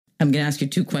I'm going to ask you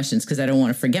two questions because I don't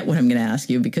want to forget what I'm going to ask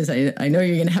you, because I know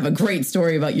you're going to have a great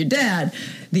story about your dad.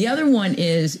 The other one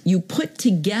is you put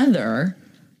together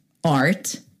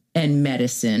art and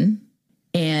medicine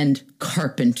and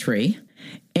carpentry,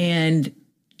 and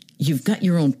you've got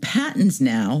your own patents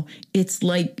now. It's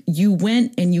like you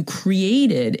went and you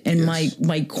created. And yes.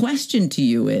 my question to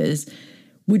you is,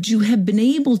 would you have been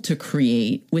able to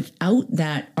create without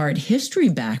that art history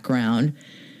background?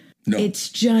 No. It's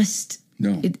just...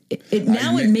 No.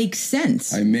 It makes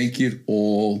sense. I make it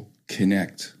all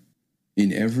connect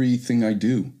in everything I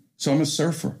do. So I'm a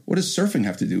surfer. What does surfing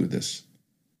have to do with this?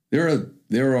 There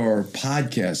are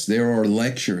podcasts, there are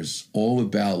lectures all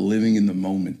about living in the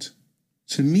moment.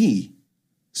 To me,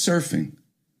 surfing,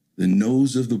 the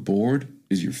nose of the board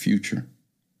is your future.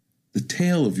 The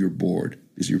tail of your board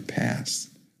is your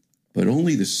past. But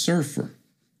only the surfer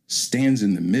stands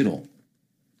in the middle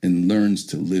and learns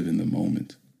to live in the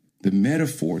moment. The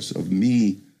metaphors of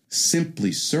me simply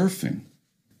surfing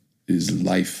is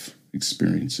life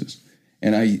experiences.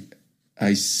 And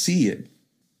I see it.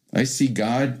 I see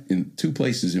God in two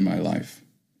places in my life,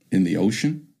 in the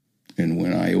ocean and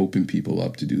when I open people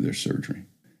up to do their surgery.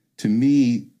 To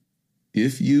me,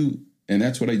 and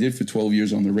that's what I did for 12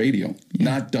 years on the radio,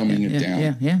 not dumbing it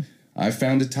down. Yeah. I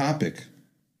found a topic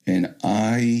and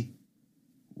I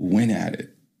went at it.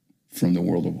 From the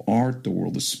world of art, the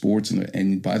world of sports.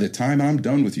 And by the time I'm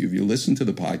done with you, if you listen to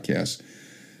the podcast,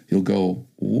 you'll go,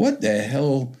 what the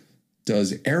hell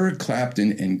does Eric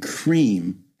Clapton and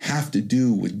Cream have to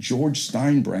do with George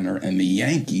Steinbrenner and the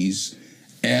Yankees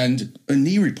and a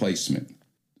knee replacement?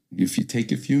 If you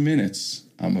take a few minutes,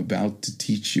 I'm about to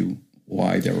teach you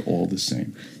why they're all the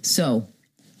same. So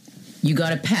you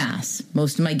got a pass.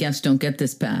 Most of my guests don't get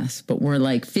this pass, but we're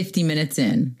like 50 minutes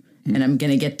in. And I'm going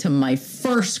to get to my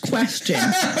first question.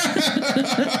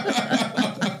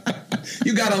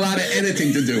 You got a lot of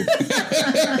editing to do.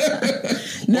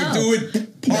 Or do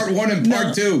it part one and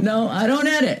part two. No, I don't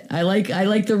edit. I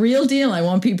like the real deal. I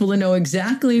want people to know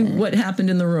exactly what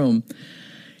happened in the room.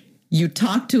 You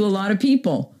talk to a lot of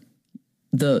people.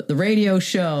 The radio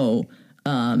show,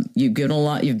 you get a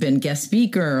lot. You've been guest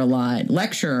speaker a lot,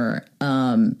 lecturer.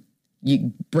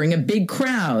 You bring a big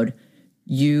crowd.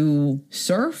 You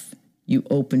surf, you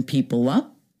open people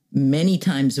up many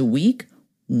times a week.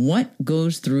 What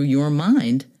goes through your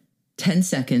mind 10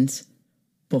 seconds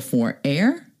before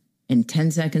air and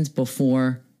 10 seconds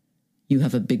before you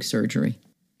have a big surgery?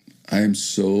 I am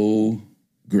so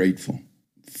grateful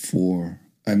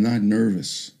I'm not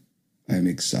nervous. I'm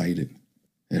excited.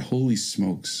 And holy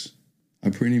smokes,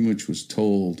 I pretty much was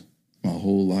told my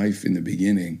whole life in the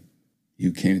beginning,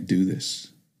 you can't do this.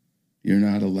 You're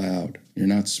not allowed. You're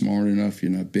not smart enough.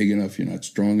 You're not big enough. You're not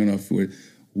strong enough. We're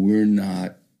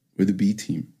the B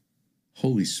team.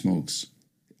 Holy smokes.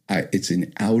 It's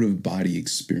an out-of-body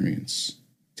experience.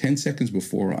 10 seconds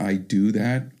before I do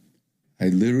that, I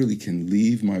literally can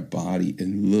leave my body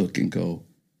and look and go,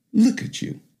 look at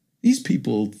you. These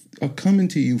people are coming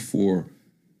to you for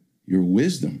your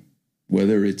wisdom,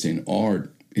 whether it's in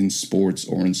art, in sports,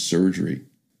 or in surgery.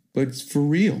 But it's for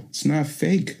real. It's not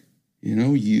fake. You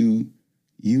know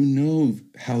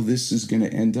how this is going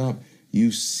to end up.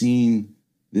 You've seen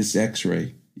this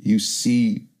x-ray. You've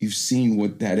seen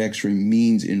what that x-ray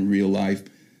means in real life.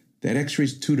 That x-ray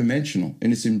is two-dimensional,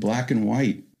 and it's in black and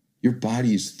white. Your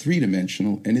body is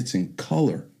three-dimensional, and it's in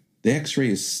color. The x-ray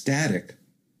is static.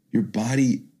 Your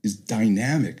body is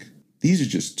dynamic. These are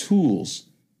just tools,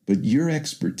 but your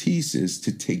expertise is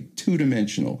to take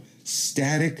two-dimensional,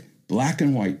 static, black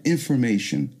and white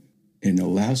information and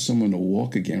allow someone to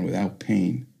walk again without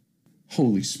pain.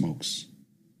 Holy smokes.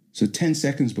 So 10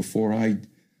 seconds before I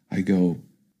go,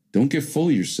 don't get full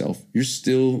of yourself. You're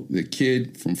still the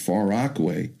kid from Far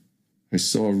Rockaway. I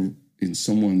saw in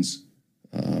someone's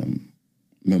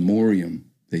memoriam,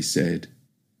 they said,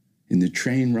 in the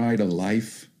train ride of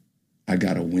life, I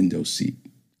got a window seat.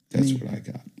 That's what I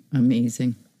got.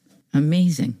 Amazing.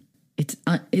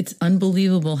 It's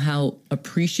unbelievable how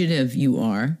appreciative you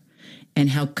are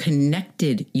and how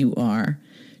connected you are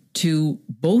to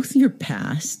both your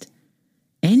past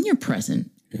and your present.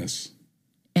 Yes.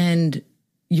 And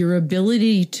your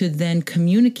ability to then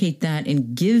communicate that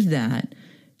and give that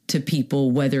to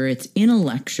people, whether it's in a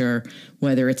lecture,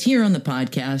 whether it's here on the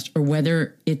podcast, or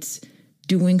whether it's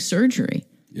doing surgery.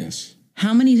 Yes.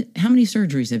 How many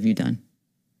surgeries have you done?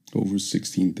 Over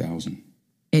 16,000.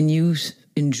 And you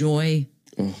enjoy?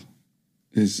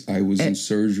 I was in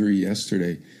surgery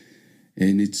yesterday,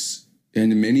 and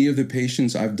many of the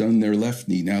patients, I've done their left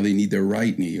knee. Now they need their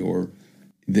right knee, or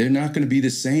they're not going to be the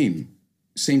same.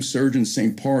 Same surgeon,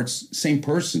 same parts, same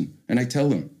person. And I tell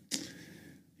them,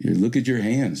 You look at your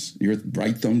hands. Your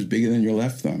right thumb's bigger than your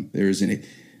left thumb.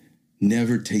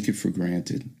 Never take it for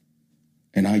granted.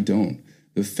 And I don't.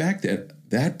 The fact that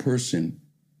that person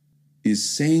is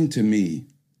saying to me,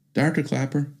 Dr.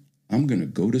 Clapper, I'm going to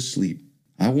go to sleep.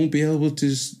 I won't be able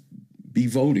to be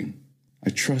voting. I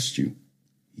trust you.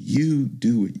 You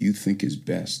do what you think is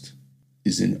best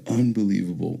is an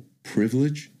unbelievable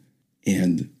privilege.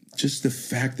 And just the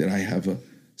fact that I have a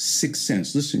sixth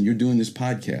sense. Listen, you're doing this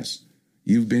podcast.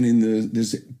 You've been in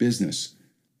this business.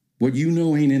 What you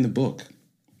know ain't in the book.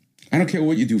 I don't care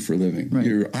what you do for a living. Right.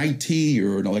 You're IT,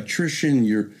 you're an electrician,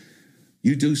 you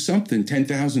do something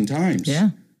 10,000 times. Yeah.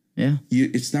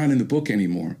 It's not in the book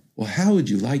anymore. Well, how would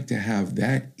you like to have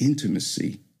that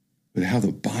intimacy with how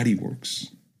the body works?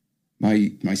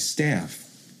 My staff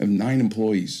of 9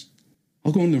 employees,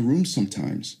 I'll go in the room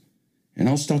sometimes and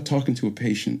I'll start talking to a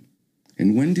patient.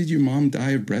 And when did your mom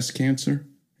die of breast cancer?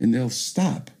 And they'll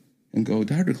stop and go,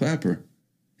 Dr. Clapper.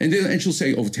 And she'll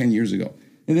say, 10 years ago.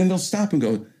 And then they'll stop and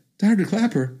go, Dr.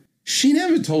 Clapper, she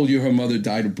never told you her mother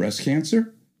died of breast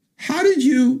cancer. How did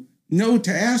you know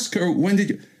to ask her? When did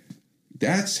you?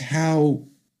 That's how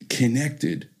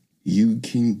connected you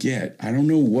can get. I don't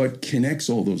know what connects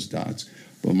all those dots,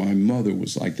 but my mother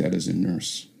was like that as a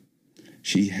nurse.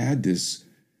 She had this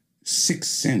sixth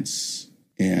sense,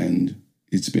 and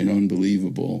it's been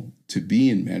unbelievable to be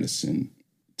in medicine,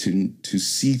 to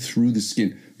see through the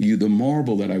skin. The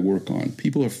marble that I work on,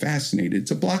 people are fascinated.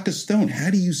 It's a block of stone. How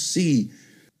do you see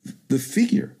the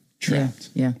figure trapped?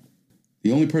 Yeah.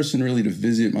 The only person really to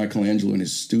visit Michelangelo in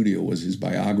his studio was his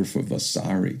biographer,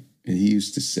 Vasari. And he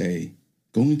used to say,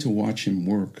 going to watch him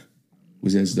work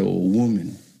was as though a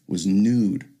woman was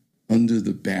nude under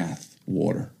the bath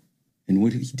water. And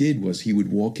what he did was he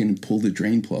would walk in and pull the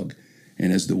drain plug.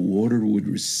 And as the water would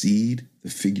recede, the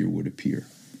figure would appear.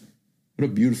 What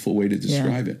a beautiful way to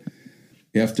describe it.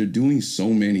 After doing so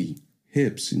many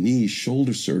hips, knees,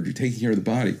 shoulder surgery, taking care of the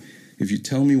body, if you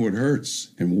tell me what hurts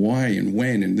and why and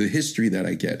when and the history that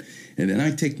I get, and then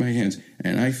I take my hands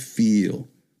and I feel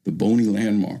the bony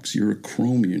landmarks, your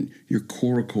acromion, your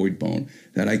coracoid bone,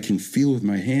 that I can feel with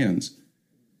my hands.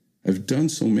 I've done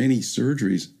so many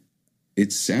surgeries.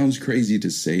 It sounds crazy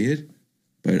to say it,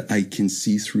 but I can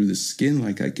see through the skin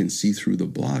like I can see through the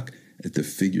block at the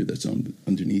figure that's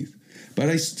underneath. But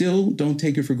I still don't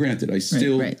take it for granted. I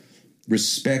still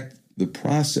respect the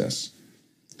process.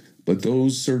 But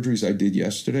those surgeries I did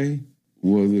yesterday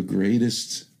were the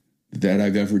greatest that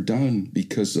I've ever done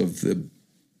because of the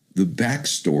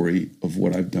backstory of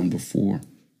what I've done before.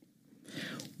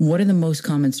 What are the most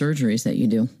common surgeries that you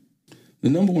do? The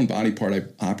number one body part I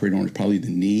operate on is probably the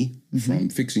knee, from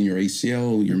fixing your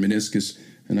ACL, your meniscus,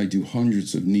 and I do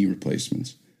hundreds of knee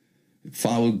replacements.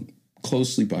 Followed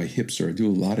closely by hip surgery. I do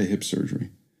a lot of hip surgery.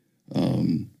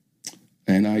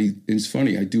 And it's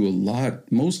funny, I do a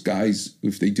lot. Most guys,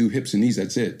 if they do hips and knees,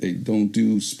 that's it. They don't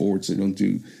do sports.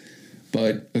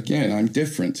 But again, I'm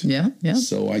different. Yeah.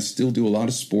 So I still do a lot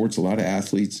of sports, a lot of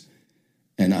athletes,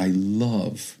 and I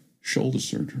love shoulder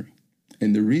surgery.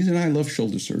 And the reason I love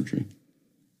shoulder surgery,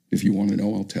 if you want to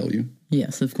know, I'll tell you.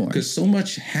 Yes, of course. Because so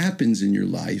much happens in your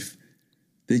life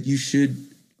that you should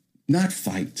not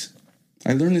fight.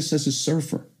 I learned this as a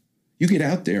surfer. You get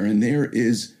out there and there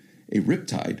is a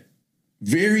riptide.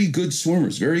 Very good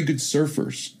swimmers, very good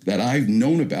surfers that I've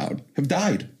known about have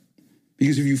died.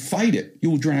 Because if you fight it, you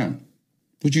will drown.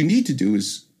 What you need to do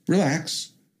is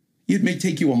relax. It may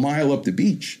take you a mile up the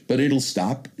beach, but it'll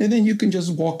stop, and then you can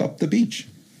just walk up the beach.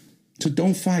 So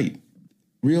don't fight.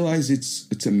 Realize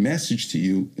it's a message to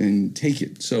you and take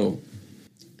it. So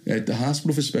at the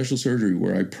Hospital for Special Surgery,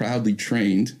 where I proudly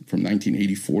trained from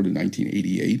 1984 to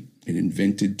 1988 and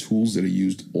invented tools that are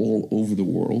used all over the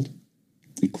world,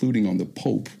 including on the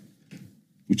Pope,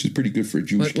 which is pretty good for a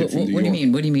Jewish kid from New York.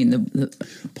 What do you mean? The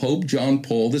Pope John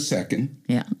Paul II,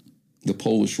 the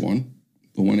Polish one,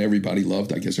 the one everybody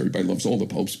loved. I guess everybody loves all the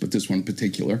popes, but this one in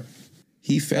particular.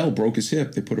 He fell, broke his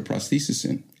hip. They put a prosthesis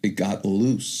in. It got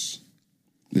loose.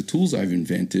 The tools I've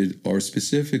invented are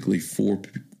specifically for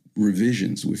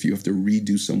revisions, if you have to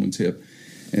redo someone's hip.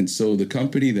 And so the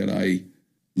company that I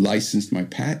licensed my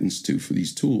patents to for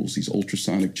these tools, these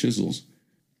ultrasonic chisels,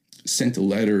 sent a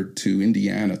letter to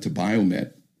Indiana, to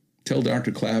Biomet. Tell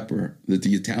Dr. Clapper that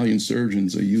the Italian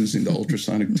surgeons are using the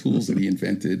ultrasonic tools that he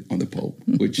invented on the Pope,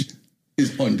 which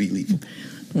is unbelievable.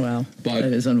 Wow, but,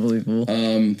 that is unbelievable.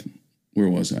 Where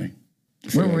was I?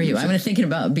 Where were you? I'm thinking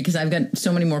about, because I've got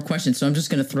so many more questions, so I'm just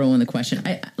going to throw in the question.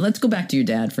 Let's go back to your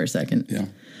dad for a second. Yeah.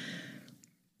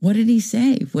 What did he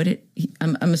say?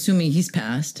 I'm assuming he's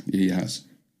passed. He has.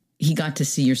 He got to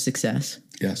see your success.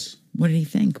 Yes. What did he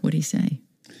think? What did he say?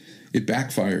 It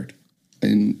backfired.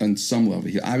 And on some level,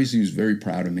 he obviously was very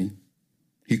proud of me.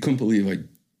 He couldn't believe I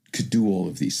could do all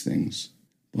of these things.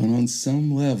 But on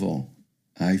some level,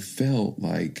 I felt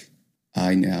like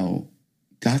I now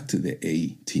got to the A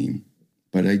team,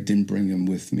 but I didn't bring him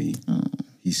with me.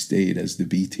 He stayed as the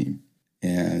B team.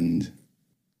 And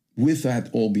with that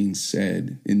all being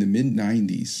said, in the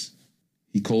mid-90s,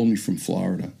 he called me from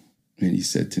Florida, and he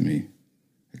said to me,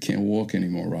 I can't walk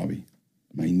anymore, Robbie.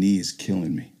 My knee is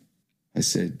killing me. I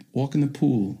said, walk in the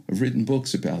pool. I've written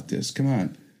books about this. Come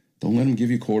on. Don't let them give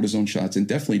you cortisone shots, and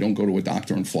definitely don't go to a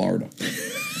doctor in Florida.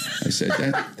 I said,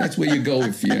 that's where you go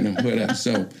if you know. But,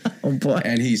 so, oh boy.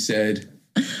 And he said,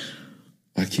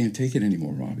 I can't take it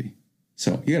anymore, Robbie.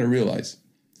 So you got to realize,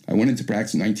 I went into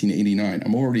practice in 1989.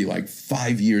 I'm already like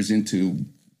 5 years into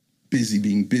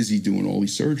being busy doing all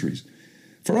these surgeries.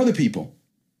 For other people,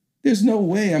 there's no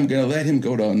way I'm going to let him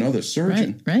go to another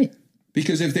surgeon. Right.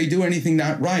 Because if they do anything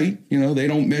not right, they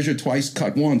don't measure twice,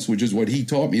 cut once, which is what he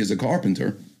taught me as a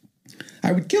carpenter,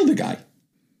 I would kill the guy.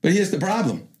 But here's the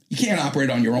problem. You can't operate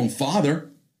on your own father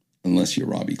unless you're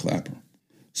Robbie Clapper.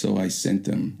 So I sent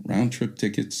them round-trip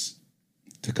tickets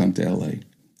to come to L.A.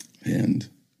 And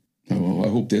I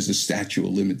hope there's a statute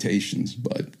of limitations,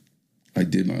 but I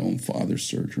did my own father's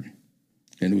surgery.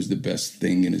 And it was the best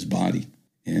thing in his body.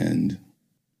 And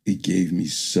it gave me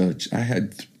I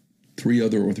had 3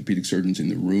 other orthopedic surgeons in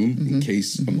the room in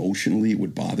case emotionally it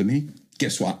would bother me.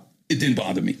 Guess what? It didn't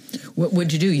bother me.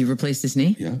 What'd you do? You replaced his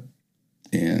knee? Yeah.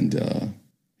 And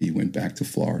he went back to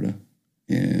Florida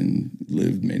and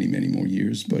lived many, many more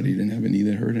years, but he didn't have a knee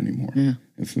that hurt anymore. Yeah.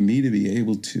 And for me to be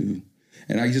able to,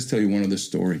 and I just tell you one other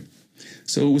story.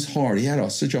 So it was hard. He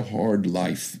had such a hard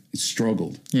life. He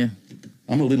struggled. Yeah.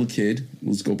 I'm a little kid.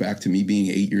 Let's go back to me being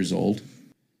 8 years old.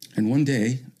 And one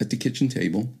day at the kitchen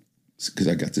table, because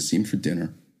I got to see him for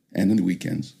dinner and on the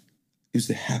weekends, he was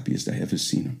the happiest I ever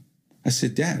seen him. I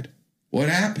said, Dad, what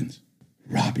happened?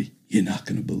 Robbie, you're not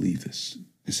going to believe this.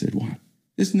 I said, what?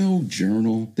 There's no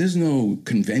journal. There's no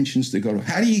conventions to go to.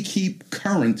 How do you keep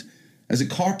current as a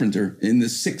carpenter in the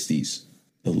 60s?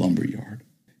 The lumber yard.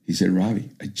 He said,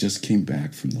 Robbie, I just came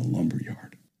back from the lumber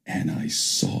yard and I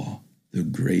saw the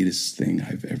greatest thing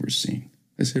I've ever seen.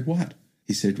 I said, what?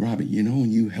 He said, Robbie,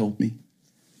 when you helped me,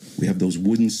 we have those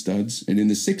wooden studs. And in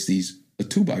the 60s, a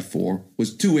 2x4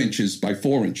 was 2 inches by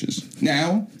 4 inches.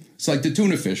 Now, it's like the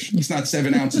tuna fish. It's not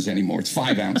 7 ounces anymore. It's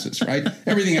 5 ounces, right?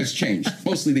 Everything has changed,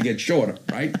 mostly to get shorter,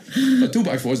 right? A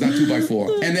 2x4 is not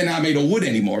 2x4. And they're not made of wood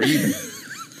anymore, even.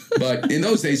 But in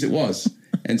those days, it was.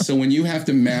 And so when you have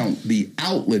to mount the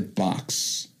outlet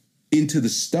box into the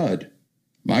stud,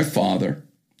 my father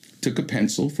took a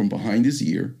pencil from behind his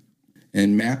ear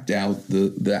and mapped out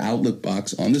the outlet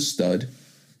box on the stud,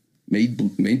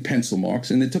 made pencil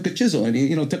marks, and then took a chisel. And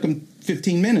it took him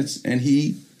 15 minutes, and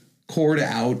he cored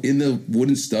out in the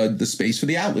wooden stud the space for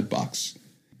the outlet box.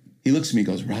 He looks at me and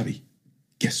goes, Robbie,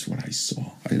 guess what I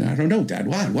saw? I don't know, Dad.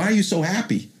 Why are you so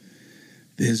happy?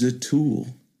 There's a tool.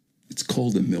 It's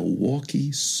called a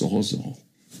Milwaukee Sawzall.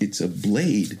 It's a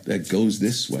blade that goes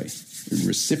this way. It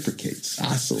reciprocates,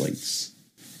 oscillates.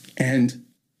 And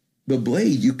the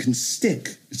blade you can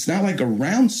stick. It's not like a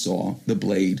round saw, the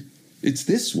blade. It's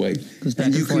this way.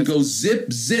 And you can go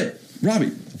zip, zip.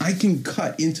 Robbie, I can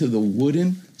cut into the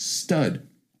wooden stud.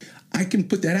 I can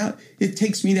put that out. It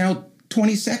takes me now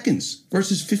 20 seconds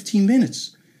versus 15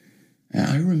 minutes. And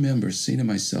I remember saying to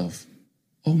myself,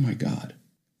 oh my God,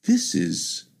 this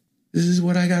is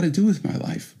what I got to do with my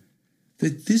life.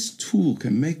 That this tool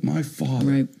can make my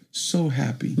father so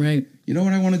happy. Right. You know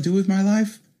what I want to do with my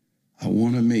life? I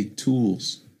want to make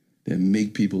tools that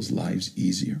make people's lives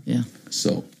easier. Yeah.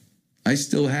 So I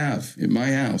still have in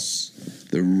my house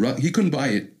he couldn't buy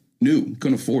it new, he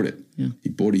couldn't afford it. Yeah. He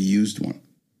bought a used one.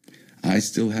 I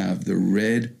still have the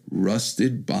red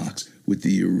rusted box with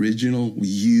the original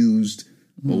used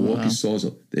Milwaukee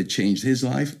Sawzall that changed his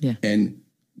life. Yeah. And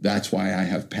that's why I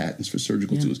have patents for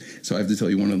surgical tools. So I have to tell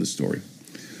you one other story.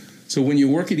 So when you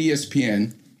work at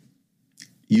ESPN,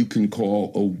 you can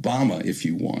call Obama if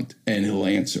you want, and he'll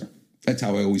answer. That's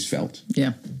how I always felt.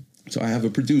 Yeah. So I have a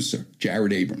producer,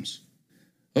 Jared Abrams.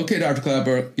 Okay, Dr.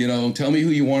 Clapper, tell me who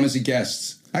you want as a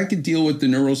guest. I can deal with the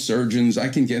neurosurgeons. I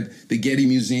can get the Getty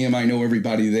Museum. I know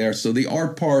everybody there. So the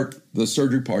art part, the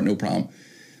surgery part, no problem.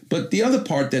 But the other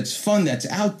part that's fun, that's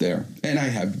out there, and I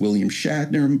have William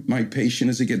Shatner, my patient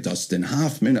as a guest, Dustin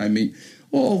Hoffman. I mean,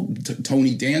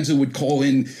 Tony Danza would call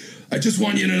in. I just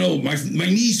want you to know, my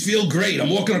knees feel great. I'm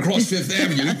walking across Fifth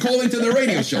Avenue. He'd call into the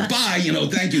radio show. Bye,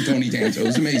 thank you, Tony Danza. It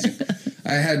was amazing.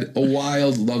 I had a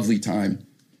wild, lovely time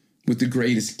with the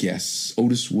greatest guests.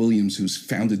 Otis Williams, who's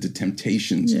founded the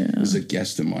Temptations, was a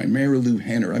guest of mine. Mary Lou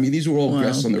Henner. I mean, these were all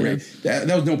guests on the radio.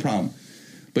 That was no problem.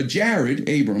 But Jared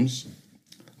Abrams,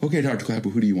 okay, Dr. Clapper,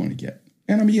 who do you want to get?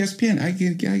 And I'm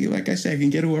ESPN. Like I say, I can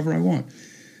get whoever I want.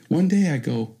 One day I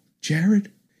go, Jared,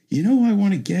 you know who I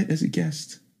want to get as a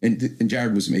guest? And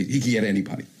Jared was amazing. He could get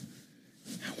anybody.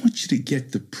 I want you to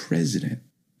get the president,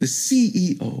 the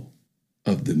CEO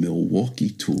of the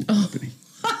Milwaukee Tool Company.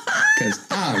 Because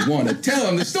I want to tell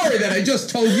him the story that I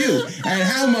just told you and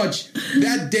how much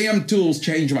that damn tool's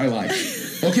changed my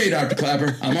life. Okay, Dr.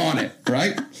 Clapper, I'm on it,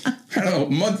 right? I don't know, a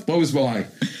month goes by.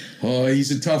 Oh, he's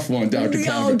a tough one, Dr.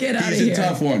 Clapper. Get out of here. He's a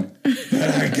tough one, but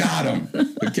I got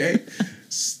him, okay?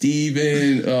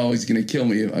 Steven, he's going to kill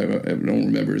me. I don't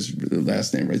remember his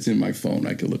last name. It's in my phone.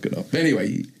 I could look it up. Anyway,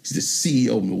 he's the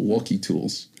CEO of Milwaukee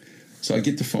Tools. So I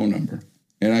get the phone number.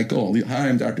 And I go, hi,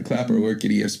 I'm Dr. Clapper. I work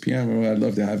at ESPN. I'd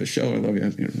love to have a show. I love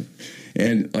you.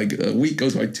 And like a week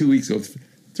goes by, 2 weeks goes,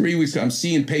 3 weeks, I'm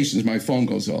seeing patients. My phone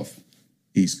goes off.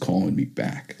 He's calling me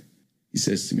back. He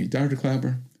says to me, Dr.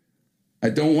 Clapper, I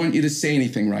don't want you to say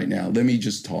anything right now. Let me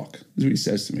just talk. That's what he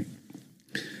says to me.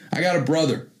 I got a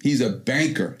brother. He's a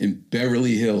banker in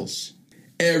Beverly Hills.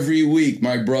 Every week,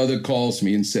 my brother calls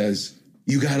me and says,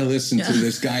 you got to listen to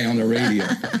this guy on the radio.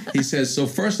 He says, so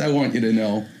first I want you to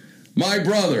know, my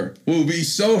brother will be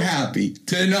so happy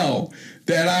to know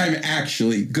that I'm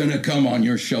actually going to come on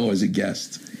your show as a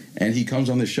guest. And he comes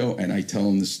on the show and I tell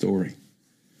him the story.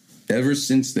 Ever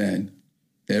since then,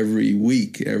 every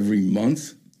week, every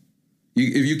month,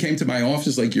 if you came to my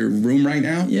office, like your room right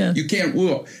now, you can't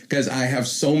walk because I have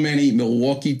so many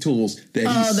Milwaukee tools that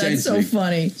he sends me. That's so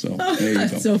funny. So, there you go.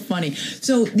 That's so funny.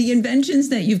 So the inventions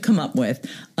that you've come up with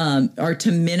are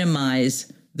to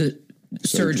minimize the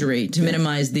surgery, to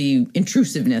minimize the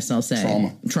intrusiveness, I'll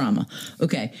say. Trauma.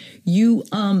 Okay.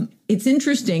 It's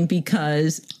interesting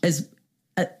because as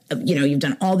you've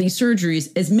done all these surgeries,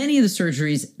 as many of the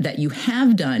surgeries that you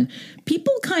have done,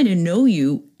 people kind of know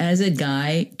you as a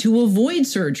guy to avoid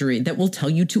surgery, that will tell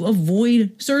you to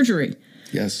avoid surgery.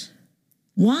 Yes.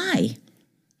 Why?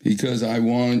 Because I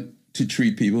want to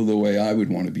treat people the way I would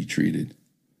want to be treated.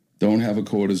 Don't have a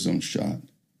cortisone shot.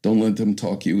 Don't let them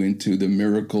talk you into the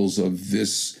miracles of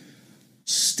this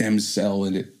stem cell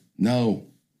in it. No.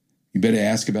 You better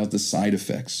ask about the side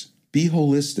effects. Be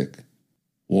holistic.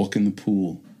 Walk in the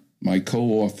pool. My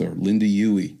co-author, Linda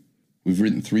Huey, we've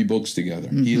written 3 books together.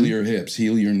 Mm-hmm. Heal your hips,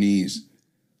 heal your knees.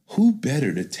 Who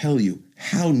better to tell you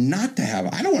how not to have,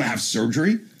 I don't want to have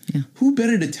surgery. Yeah. Who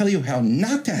better to tell you how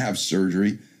not to have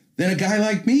surgery than a guy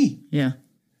like me? Yeah.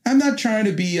 I'm not trying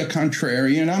to be a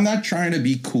contrarian. I'm not trying to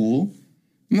be cool.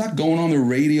 I'm not going on the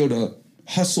radio to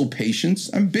hustle patients.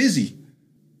 I'm busy.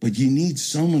 But you need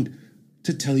someone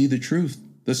to tell you the truth.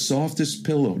 The softest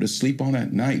pillow to sleep on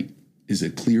at night is a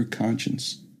clear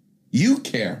conscience. You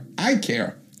care. I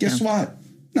care. Guess what?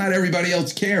 Not everybody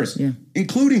else cares,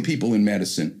 including people in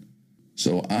medicine.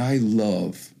 So I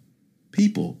love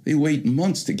people. They wait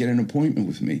months to get an appointment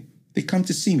with me. They come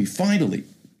to see me, finally.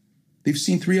 They've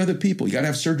seen 3 other people. You got to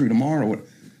have surgery tomorrow.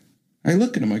 I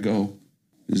look at them, I go,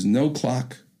 there's no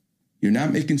clock. You're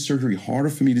not making surgery harder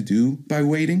for me to do by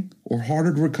waiting or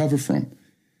harder to recover from.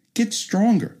 Get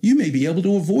stronger. You may be able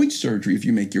to avoid surgery if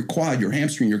you make your quad, your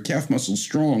hamstring, your calf muscles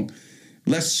strong,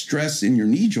 less stress in your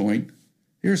knee joint.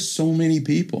 There's so many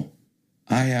people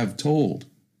I have told,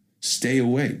 stay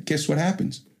away. Guess what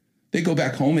happens? They go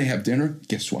back home, they have dinner.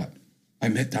 Guess what? I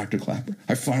met Dr. Clapper.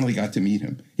 I finally got to meet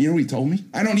him. You know what he told me?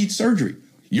 I don't need surgery.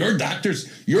 Your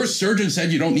surgeon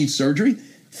said you don't need surgery.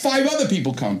 5 other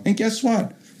people come. And guess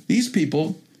what? These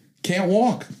people can't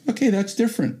walk. Okay, that's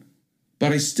different.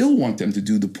 But I still want them to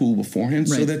do the pool beforehand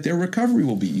so that their recovery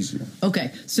will be easier.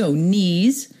 Okay, so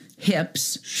knees,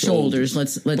 hips, shoulders.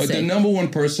 Let's say. But the number one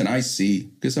person I see,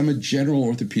 because I'm a general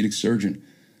orthopedic surgeon,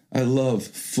 I love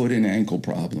foot and ankle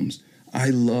problems. I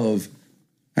don't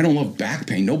love back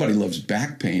pain. Nobody loves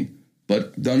back pain.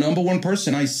 But the number one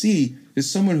person I see is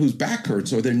someone whose back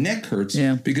hurts or their neck hurts.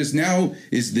 Yeah. Because now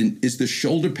is the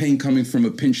shoulder pain coming from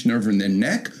a pinched nerve in their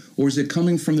neck, or is it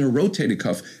coming from their rotator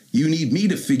cuff? You need me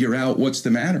to figure out what's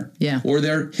the matter. Yeah. Or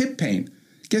their hip pain.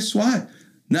 Guess what?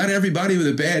 Not everybody with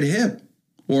a bad hip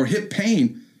or hip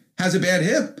pain has a bad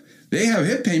hip. They have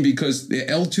hip pain because the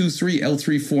L2-3,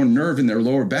 L3-4 nerve in their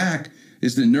lower back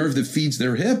is the nerve that feeds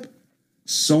their hip.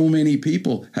 So many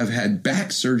people have had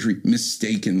back surgery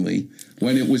mistakenly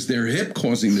when it was their hip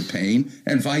causing the pain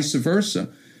and vice versa.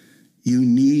 You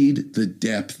need the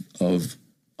depth of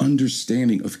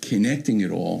understanding, of connecting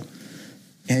it all.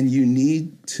 And you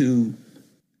need to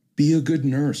be a good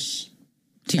nurse.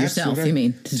 To yourself, you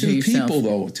mean? To yourself. people,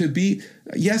 though. To be,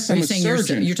 yes, I'm a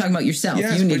surgeon. You're talking about yourself.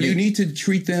 Yes, but you need to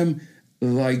treat them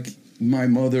like my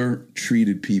mother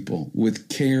treated people, with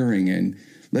caring, and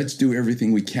let's do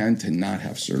everything we can to not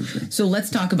have surgery. So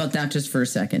let's talk about that just for a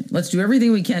second. Let's do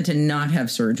everything we can to not have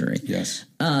surgery. Yes.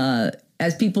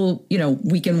 As people,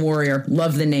 weekend warrior,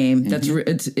 love the name. That's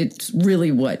it's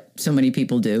really what so many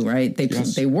people do, right?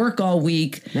 They work all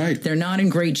week. Right. They're not in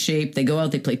great shape. They go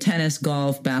out, they play tennis,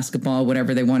 golf, basketball,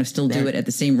 whatever. They want to still do it at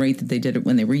the same rate that they did it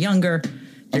when they were younger.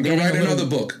 I'm going to write another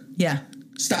book. Yeah.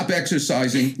 Stop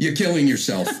exercising. You're killing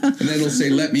yourself. And then it'll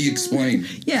say, let me explain.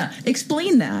 Yeah.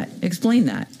 Explain that. Explain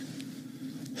that.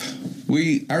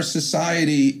 Our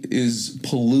society is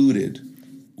polluted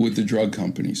with the drug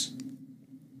companies.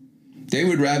 They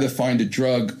would rather find a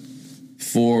drug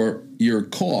for your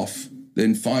cough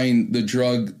than find the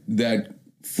drug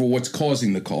for what's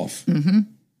causing the cough. Mm-hmm.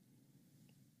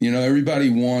 Everybody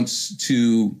wants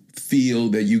to feel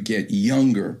that you get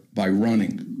younger by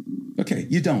running. Okay,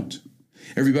 you don't.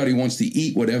 Everybody wants to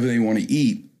eat whatever they want to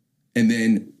eat and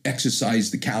then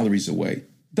exercise the calories away.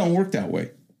 Don't work that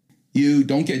way. You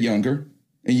don't get younger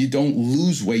and you don't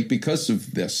lose weight because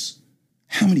of this.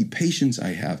 How many patients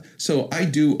I have. So I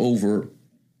do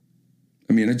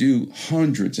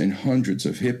hundreds and hundreds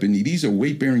of hip and knee. These are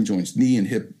weight-bearing joints, knee and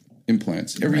hip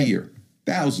implants every year.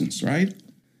 Thousands, right?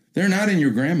 They're not in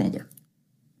your grandmother.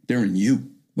 They're in you.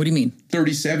 What do you mean?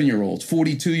 37-year-olds,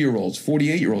 42-year-olds,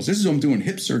 48-year-olds. This is who I'm doing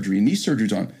hip surgery and knee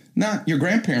surgeries on. Not your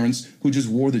grandparents who just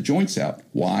wore the joints out.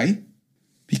 Why?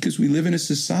 Because we live in a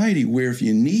society where if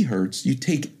your knee hurts, you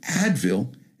take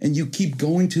Advil and you keep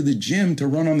going to the gym to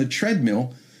run on the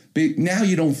treadmill. But now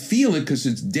you don't feel it because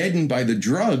it's deadened by the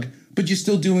drug, but you're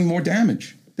still doing more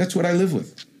damage. That's what I live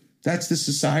with. That's the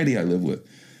society I live with.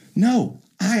 No,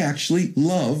 I actually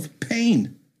love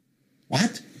pain.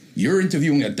 What? You're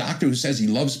interviewing a doctor who says he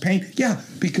loves pain? Yeah,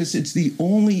 because it's the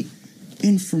only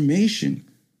information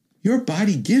your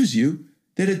body gives you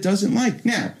that it doesn't like.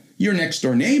 Now, your next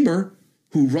door neighbor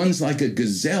who runs like a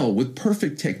gazelle with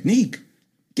perfect technique,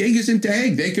 egg isn't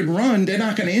egg. They could run. They're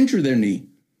not going to injure their knee.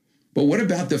 But what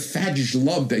about the fat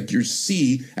schlub that you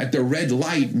see at the red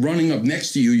light running up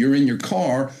next to you? You're in your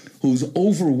car, who's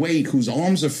overweight, whose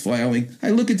arms are flailing. I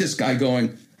look at this guy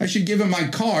going, I should give him my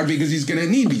car because he's going to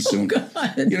need me soon. God.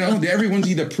 Everyone's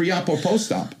either pre-op or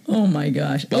post-op. Oh my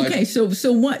gosh. But okay, so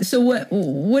what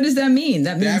does that mean?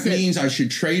 That means I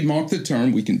should trademark the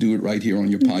term. We can do it right here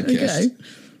on your podcast. Okay.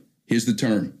 Here's the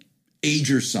term: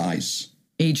 agercise.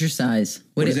 Agercise.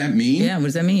 What does that mean? Yeah, what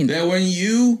does that mean? That when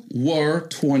you were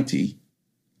 20,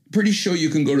 pretty sure you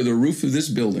can go to the roof of this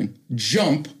building,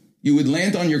 jump, you would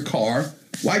land on your car,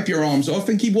 wipe your arms off,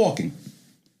 and keep walking.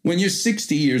 When you're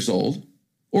 60 years old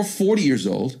or 40 years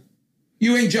old,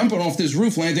 you ain't jumping off this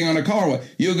roof, landing on a car.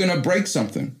 You're going to break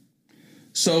something.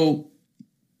 So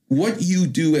what you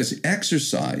do as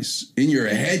exercise, in your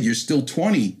head, you're still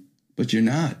 20, but you're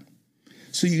not.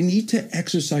 So you need to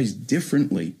exercise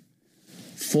differently.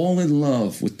 Fall in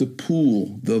love with the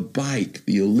pool, the bike,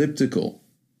 the elliptical,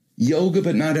 yoga,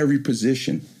 but not every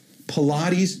position.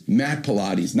 Pilates, mat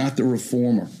Pilates, not the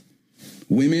reformer.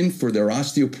 Women, for their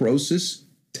osteoporosis,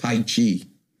 Tai Chi.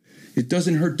 It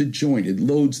doesn't hurt the joint. It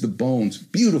loads the bones.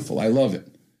 Beautiful. I love it.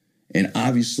 And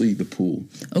obviously the pool.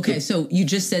 Okay, so you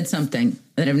just said something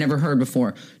that I've never heard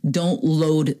before. Don't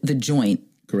load the joint.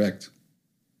 Correct.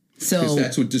 So because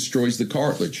that's what destroys the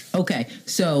cartilage. Okay,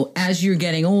 so as you're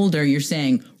getting older, you're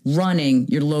saying running,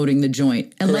 you're loading the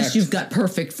joint. Unless Correct. You've got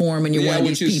perfect form and you're one of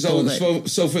these people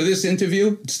so for this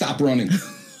interview, stop running.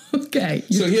 Okay.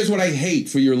 So here's what I hate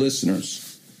for your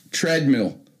listeners.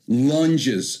 Treadmill,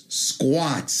 lunges,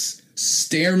 squats,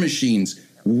 stair machines,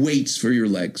 weights for your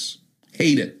legs.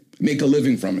 Hate it. Make a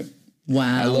living from it.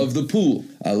 Wow. I love the pool.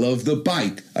 I love the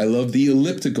bike. I love the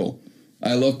elliptical.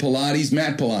 I love Pilates,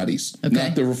 mat Pilates,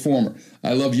 not the reformer.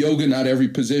 I love yoga, not every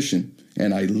position.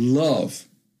 And I love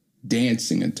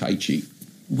dancing and Tai Chi.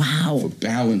 Wow. For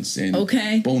balance and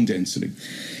bone density.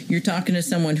 You're talking to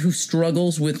someone who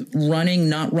struggles with running,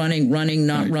 not running,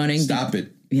 not running. Stop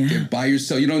it. Yeah. Get by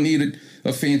yourself. You don't need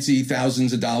a fancy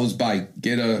thousands of dollars bike.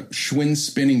 Get a Schwinn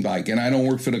spinning bike. And I don't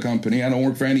work for the company. I don't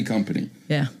work for any company.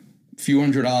 Yeah. A few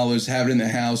 $100s, have it in the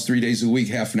house 3 days a week,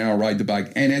 half an hour, ride the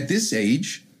bike. And at this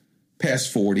age,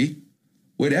 past 40,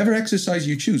 whatever exercise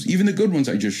you choose, even the good ones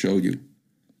I just showed you,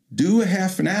 do a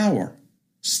half an hour.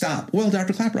 Stop. Well,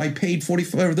 Dr. Clapper, I paid the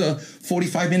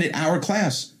 45-minute hour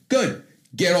class. Good.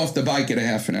 Get off the bike at a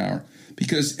half an hour.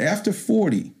 Because after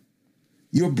 40,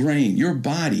 your brain, your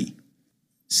body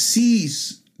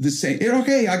sees the same.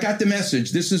 Okay, I got the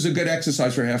message. This is a good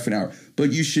exercise for half an hour.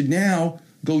 But you should now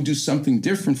go do something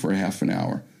different for half an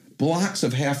hour. blocks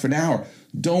of half an hour.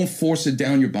 Don't force it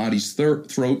down your body's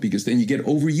throat, because then you get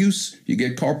overuse, you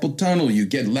get carpal tunnel, you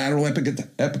get lateral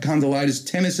epicondylitis,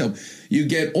 tennis elbow, you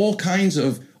get all kinds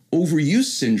of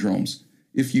overuse syndromes.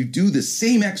 If you do the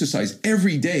same exercise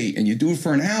every day and you do it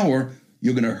for an hour,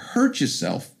 you're going to hurt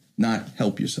yourself, not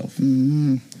help yourself.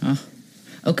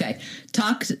 Okay.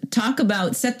 Talk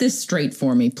about, set this straight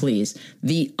for me, please.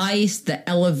 The ice, the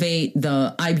Elevate,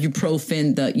 the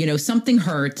ibuprofen, something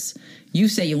hurts. You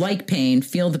say you like pain,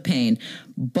 feel the pain,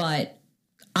 but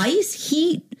ice,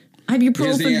 heat, ibuprofen,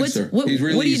 Here's the answer. what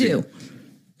do you do?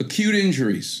 Acute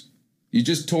injuries. You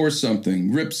just tore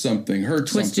something, ripped something, hurt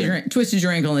something. Twisted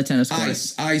your ankle on the tennis court.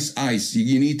 Ice.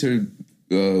 You need to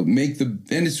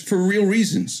and it's for real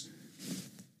reasons.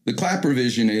 The clapper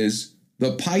vision is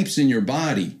the pipes in your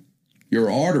body, your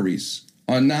arteries,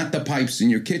 are not the pipes in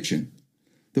your kitchen.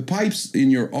 The pipes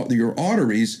in your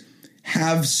arteries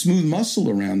have smooth muscle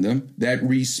around them that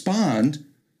respond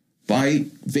by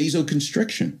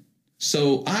vasoconstriction.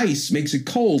 So ice makes it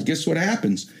cold. Guess what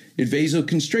happens? It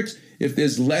vasoconstricts. If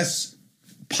there's less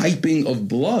piping of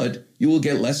blood, you will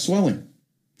get less swelling.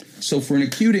 So for an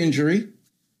acute injury,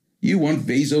 you want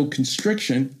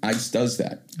vasoconstriction. Ice does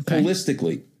that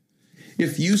holistically.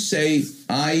 If you say,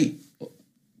 I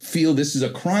feel this is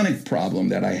a chronic problem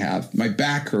that I have, my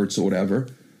back hurts or whatever,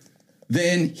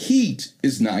 then heat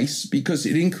is nice because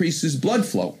it increases blood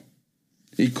flow.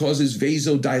 It causes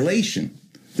vasodilation.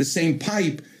 The same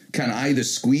pipe can either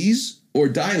squeeze or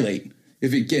dilate.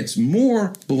 If it gets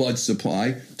more blood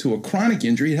supply to a chronic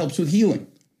injury, it helps with healing.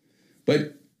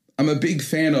 But I'm a big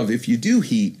fan of, if you do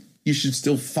heat, you should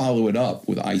still follow it up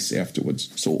with ice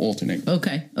afterwards. So alternate.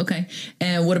 Okay.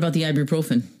 And what about the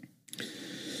ibuprofen?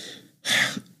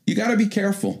 You got to be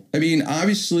careful. I mean,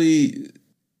 obviously,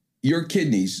 your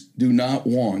kidneys do not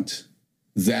want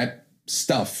that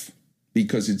stuff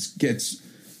because it gets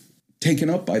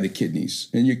taken up by the kidneys.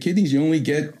 And your kidneys, you only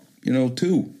get,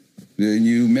 2. And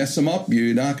you mess them up,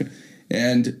 you're not going to.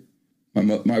 And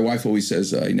my wife always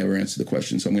says, I never answer the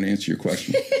question, so I'm going to answer your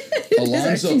question.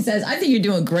 She says, I think you're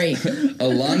doing great.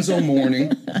 Alonzo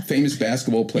Mourning, famous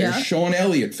basketball player. Yeah. Sean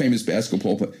Elliott, famous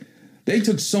basketball player. They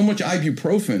took so much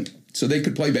ibuprofen so they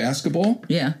could play basketball.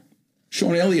 Yeah.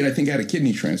 Sean Elliott, I think, had a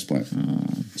kidney transplant.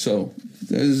 So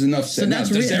there's enough said. Now,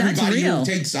 does everybody who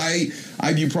takes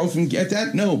ibuprofen get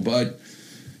that? No, but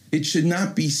it should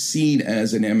not be seen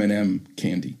as an M&M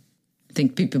candy. I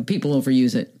think people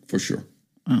overuse it. For sure.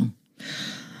 Oh.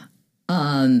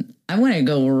 I want to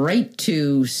go right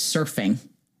to surfing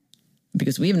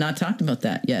because we have not talked about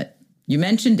that yet. You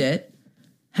mentioned it.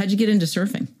 How'd you get into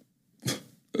surfing?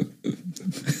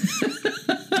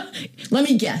 Let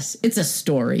me guess. It's a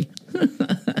story.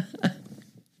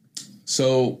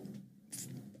 So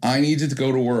I needed to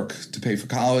go to work to pay for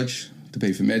college, to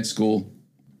pay for med school,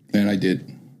 and I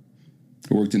did.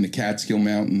 I worked in the Catskill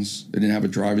Mountains. I didn't have a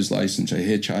driver's license. I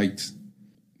hitchhiked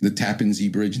the Tappan Zee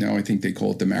Bridge. Now I think they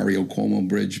call it the Mario Cuomo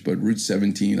Bridge, but Route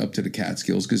 17 up to the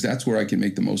Catskills, because that's where I can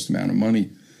make the most amount of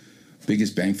money,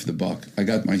 biggest bang for the buck. I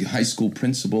got my high school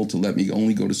principal to let me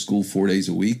only go to school 4 days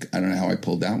a week. I don't know how I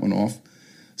pulled that one off.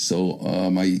 So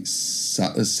my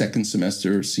second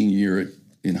semester, senior year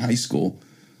in high school,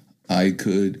 I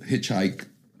could hitchhike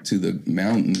to the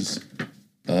mountains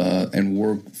and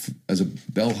work as a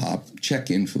bellhop, check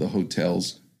in for the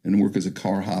hotels, and work as a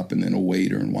car hop and then a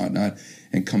waiter and whatnot,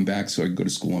 and come back so I could go to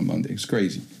school on Monday. It's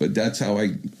crazy. But that's how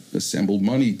I assembled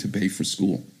money to pay for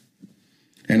school.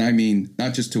 And I mean,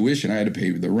 not just tuition, I had to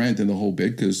pay the rent and the whole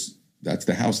bit because that's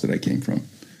the house that I came from.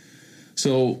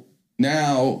 So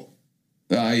now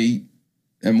I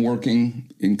am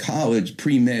working in college,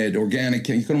 pre-med, organic.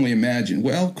 You can only imagine.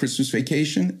 Well, Christmas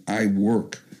vacation, I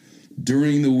work.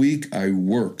 During the week, I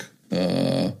work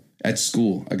at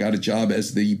school. I got a job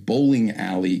as the bowling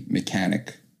alley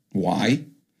mechanic. Why?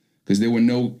 Because there were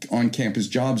no on-campus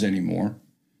jobs anymore.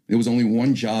 There was only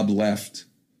one job left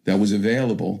that was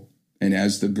available. And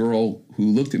as the girl who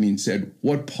looked at me and said,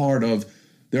 what part of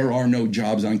there are no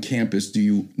jobs on campus do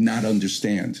you not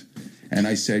understand? And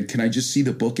I said, can I just see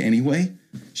the book anyway?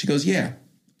 She goes, yeah,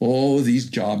 all of these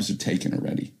jobs are taken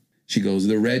already. She goes,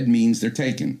 the red means they're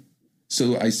taken.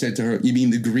 So I said to her, you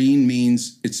mean the green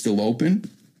means it's still open?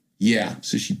 Yeah.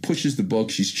 So she pushes the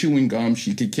book. She's chewing gum.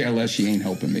 She could care less. She ain't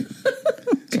helping me.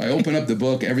 So I open up the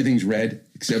book. Everything's red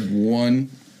except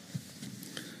one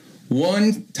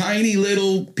tiny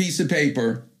little piece of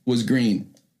paper was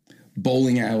green.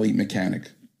 Bowling alley mechanic.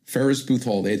 Ferris Booth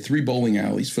Hall. They had 3 bowling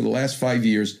alleys. For the last 5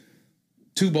 years,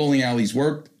 2 bowling alleys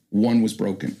worked. 1 was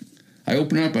broken. I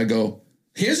open up. I go,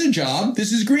 here's a job.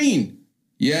 This is green.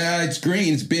 Yeah, it's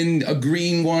green. It's been a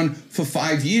green one for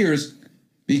 5 years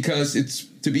because it's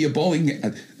to be a bowling.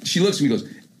 She looks at me and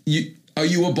goes, are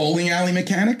you a bowling alley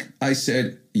mechanic? I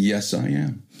said, yes, I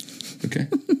am. Okay.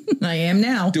 I am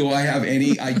now. Do I have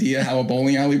any idea how a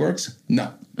bowling alley works?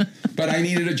 No. But I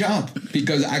needed a job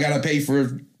because I got to pay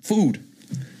for food.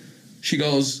 She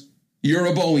goes, you're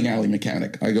a bowling alley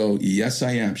mechanic. I go, yes,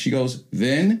 I am. She goes,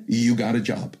 then you got a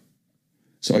job.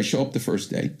 So I show up the first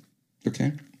day.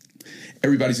 Okay.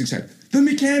 Everybody's excited. The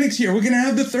mechanic's here. We're going to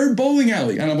have the third bowling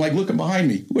alley. And I'm like, looking behind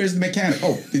me. Where's the mechanic?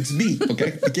 Oh, it's me.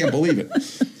 Okay. I can't believe it.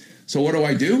 So what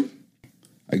do?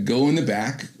 I go in the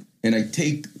back and I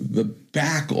take the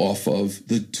back off of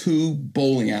the 2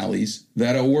 bowling alleys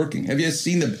that are working. Have you ever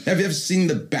seen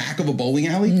the back of a bowling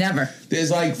alley? Never.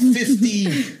 There's like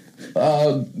 50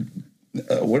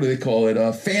 what do they call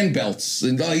it? Fan belts.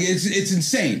 And like it's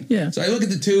insane. Yeah. So I look at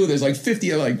the 2, there's like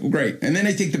 50, I'm like, great. And then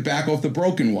I take the back off the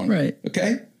broken one. Right.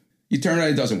 Okay? You turn it on,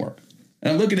 it doesn't work.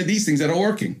 And I'm looking at these things that are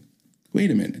working. Wait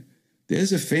a minute.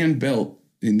 There's a fan belt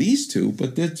in these 2,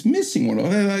 but that's missing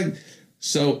one.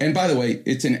 So, and by the way,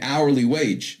 it's an hourly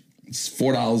wage. It's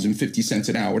 $4.50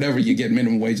 an hour, whatever you get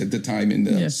minimum wage at the time in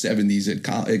the 70s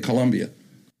at Columbia.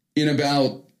 In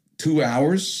about 2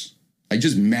 hours, I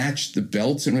just matched the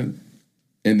belts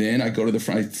and then I go to the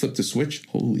front, I flip the switch.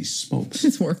 Holy smokes.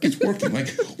 It's working. It's working.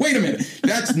 Like, wait a minute.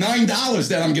 That's $9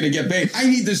 that I'm going to get paid. I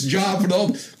need this job for the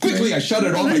whole... Quickly, I shut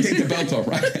it off. I take the belt off,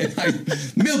 right? I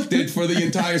milked it for the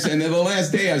entire... And then the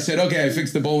last day, I said, okay, I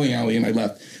fixed the bowling alley, and I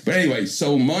left. But anyway,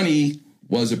 so money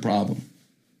was a problem.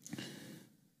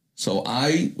 So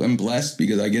I am blessed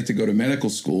because I get to go to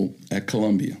medical school at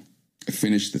Columbia. I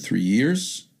finished the 3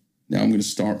 years. Now I'm going to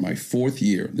start my 4th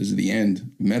year. This is the end of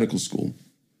medical school.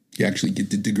 You actually get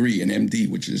the degree, an MD,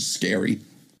 which is scary.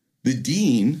 The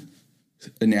dean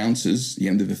announces the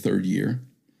end of the 3rd year.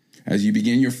 As you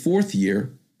begin your 4th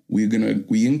year,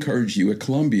 we encourage you at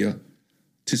Columbia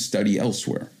to study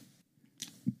elsewhere.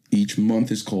 Each month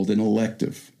is called an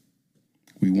elective.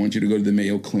 We want you to go to the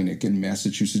Mayo Clinic and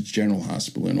Massachusetts General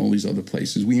Hospital and all these other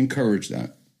places. We encourage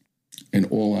that. And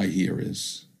all I hear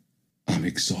is, I'm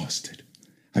exhausted.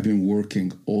 I've been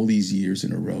working all these years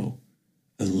in a row.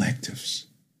 Electives.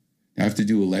 I have to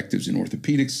do electives in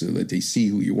orthopedics so that they see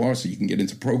who you are, so you can get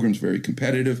into programs very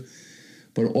competitive.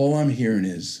 But all I'm hearing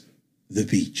is the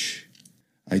beach.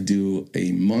 I do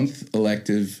a month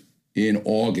elective in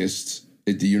August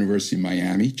at the University of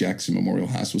Miami, Jackson Memorial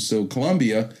Hospital. So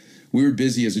Columbia, we were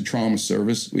busy as a trauma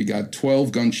service. We got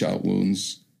 12 gunshot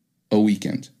wounds a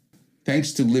weekend.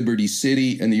 Thanks to Liberty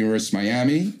City and the University of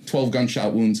Miami, 12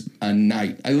 gunshot wounds a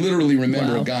night. I literally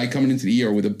remember a guy coming into the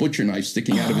ER with a butcher knife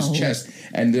sticking out of his chest.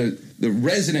 And the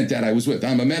resident that I was with,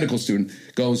 I'm a medical student,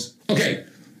 goes, okay,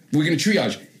 we're going to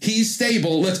triage. He's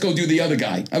stable. Let's go do the other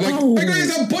guy. I'm like,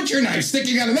 there's a butcher knife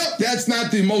sticking out of him. No, that's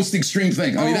not the most extreme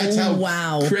thing. I mean, that's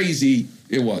how crazy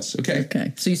it was.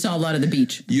 Okay. So you saw a lot of the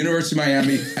beach. University of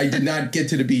Miami. I did not get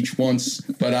to the beach once,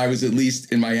 but I was at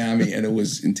least in Miami, and it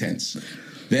was intense.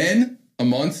 Then a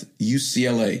month,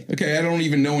 UCLA. Okay, I don't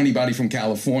even know anybody from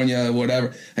California,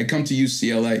 whatever. I come to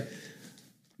UCLA,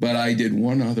 but I did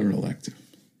one other elective.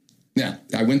 Now,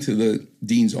 I went to the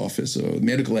dean's office, or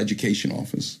medical education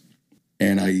office,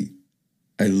 and I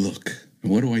look. And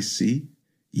what do I see?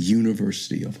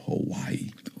 University of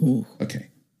Hawaii. Ooh. Okay.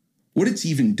 What it's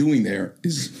even doing there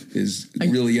is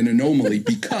really an anomaly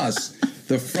because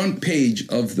the front page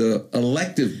of the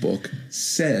elective book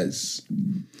says,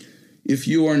 if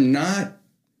you are not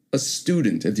a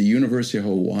student at the University of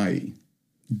Hawaii,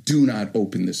 do not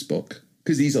open this book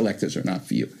because these electives are not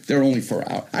for you. They're only for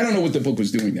our... I don't know what the book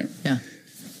was doing there. Yeah.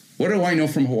 What do I know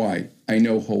from Hawaii? I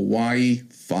know Hawaii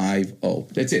 5-0.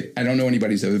 That's it. I don't know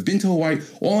anybody who's ever been to Hawaii.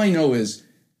 All I know is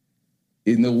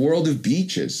in the world of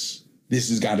beaches, this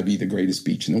has got to be the greatest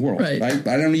beach in the world. Right.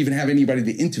 I don't even have anybody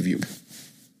to interview.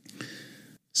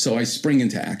 So I spring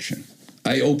into action.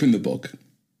 I open the book.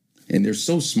 And they're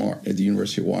so smart at the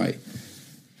University of Hawaii.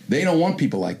 They don't want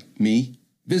people like me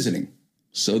visiting.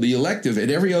 So the elective at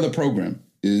every other program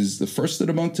is the 1st of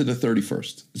the month to the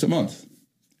 31st. It's a month.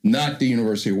 Not the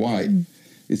University of Hawaii.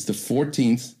 It's the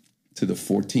 14th to the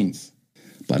 14th.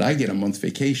 But I get a month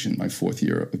vacation my 4th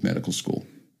year of medical school.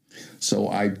 So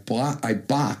I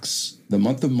box the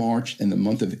month of March and the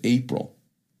month of April,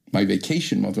 my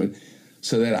vacation month,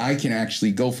 so that I can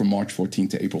actually go from March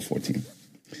 14th to April 14th.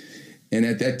 And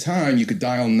at that time, you could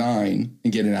dial 9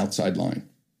 and get an outside line.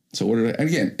 So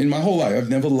again, in my whole life, I've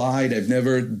never lied. I've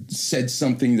never said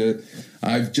something that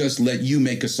I've just let you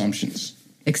make assumptions.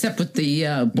 Except with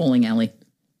the bowling alley.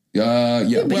 Yeah.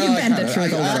 Well,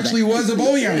 I actually was a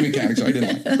bowling alley mechanic, so I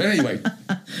didn't lie. But anyway,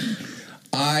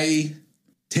 I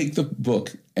take the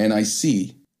book and I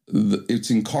see it's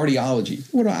in cardiology.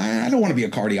 I don't want to be a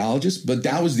cardiologist, but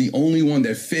that was the only one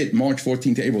that fit March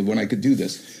 14th to April when I could do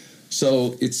this.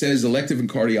 So it says elective in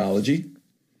cardiology,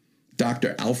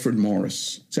 Dr. Alfred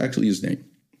Morris. It's actually his name.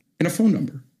 And a phone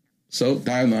number. So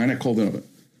dial 9, I called him up.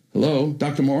 Hello,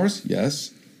 Dr. Morris?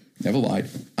 Yes. Never lied.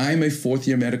 I'm a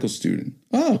fourth-year medical student.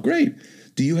 Oh, great.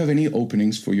 Do you have any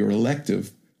openings for your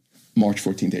elective March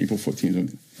 14th, April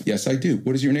 14th? Yes, I do.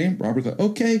 What is your name? Robert.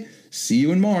 Okay, see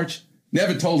you in March.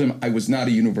 Never told him I was not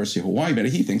a University of Hawaii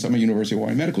medical. He thinks I'm a University of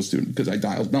Hawaii medical student because I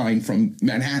dialed 9 from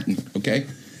Manhattan, okay?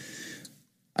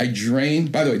 I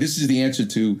drained. By the way, this is the answer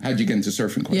to how'd you get into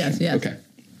surfing question. Yes. Okay.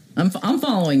 I'm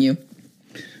following you.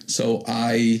 So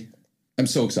I'm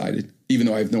so excited, even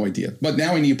though I have no idea. But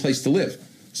now I need a place to live.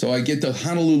 So I get the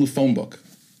Honolulu phone book,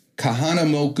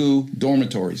 Kahanamoku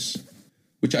Dormitories,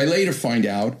 which I later find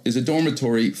out is a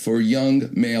dormitory for young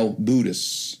male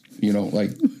Buddhists. You know,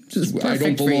 like I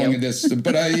don't belong in this,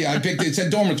 but I picked it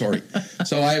said dormitory.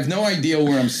 So I have no idea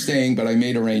where I'm staying, but I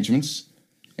made arrangements.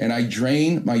 And I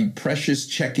drained my precious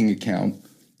checking account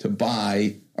to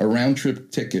buy a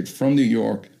round-trip ticket from New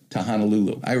York to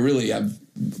Honolulu. I really have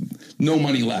no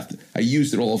money left. I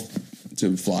used it all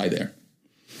to fly there.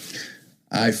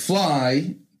 I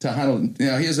fly to Honolulu.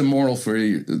 Now, here's a moral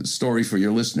story for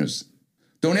your listeners.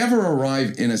 Don't ever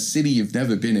arrive in a city you've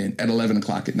never been in at 11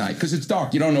 o'clock at night because it's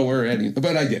dark. You don't know where we're heading.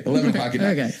 But I did, 11 o'clock at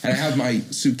night. Okay. And I have my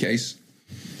suitcase,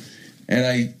 and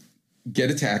I get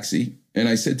a taxi. And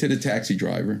I said to the taxi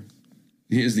driver,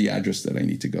 here's the address that I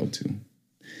need to go to.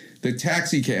 The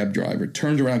taxi cab driver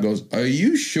turned around and goes, are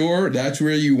you sure that's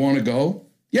where you want to go?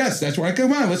 Yes, that's where I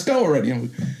come on. Let's go already.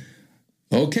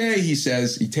 Okay, he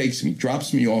says. He takes me,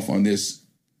 drops me off on this.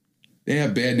 They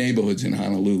have bad neighborhoods in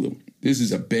Honolulu. This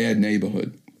is a bad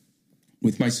neighborhood.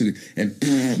 With my suit. And,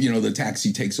 the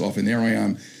taxi takes off. And there I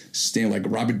am, standing like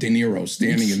Robert De Niro,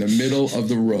 standing in the middle of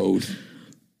the road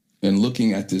and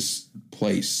looking at this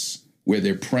place where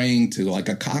they're praying to like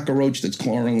a cockroach that's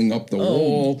crawling up the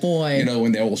wall. Boy.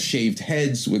 And they're all shaved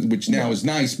heads, which now is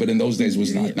nice, but in those days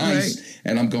was not nice. Right.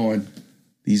 And I'm going,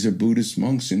 these are Buddhist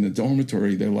monks in the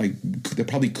dormitory. They're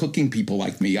probably cooking people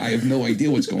like me. I have no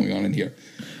idea what's going on in here.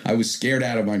 I was scared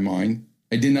out of my mind.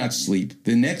 I did not sleep.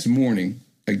 The next morning,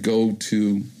 I go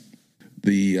to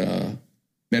the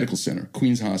medical center,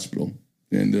 Queens Hospital,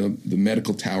 and the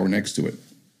medical tower next to it,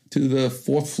 to the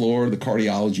 4th floor, the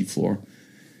cardiology floor.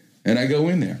 And I go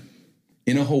in there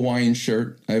in a Hawaiian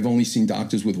shirt. I've only seen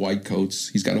doctors with white coats.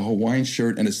 He's got a Hawaiian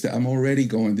shirt, and I'm already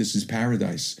going, this is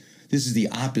paradise. This is the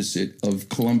opposite of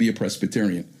Columbia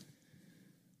Presbyterian.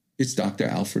 It's Dr.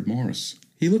 Alfred Morris.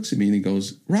 He looks at me and he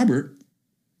goes, Robert,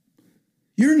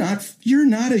 you're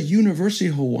not a University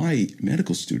of Hawaii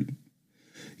medical student.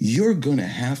 You're going to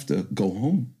have to go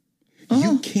home.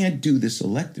 You can't do this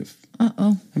elective.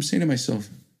 I'm saying to myself,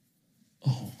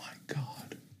 oh my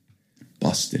God,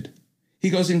 busted. He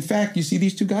goes, in fact, you see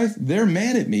these two guys? They're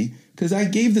mad at me because I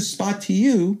gave the spot to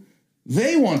you.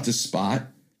 They want the spot.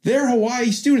 They're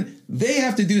Hawaii student. They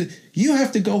have to do it. You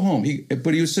have to go home.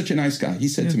 But he was such a nice guy. He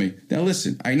said to me, now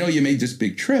listen, I know you made this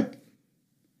big trip.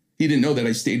 He didn't know that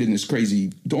I stayed in this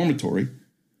crazy dormitory,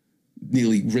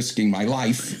 nearly risking my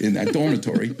life in that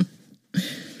dormitory.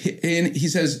 And he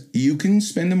says, you can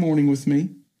spend the morning with me.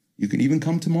 You can even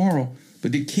come tomorrow,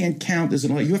 but it can't count as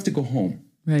you have to go home.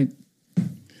 Right.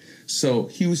 So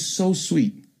he was so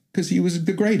sweet because he was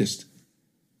the greatest.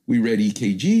 We read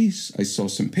EKGs. I saw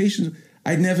some patients.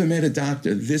 I'd never met a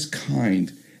doctor this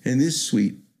kind and this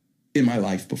sweet in my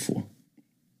life before.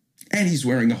 And he's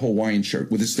wearing a Hawaiian shirt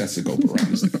with a stethoscope around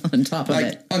his neck. On top of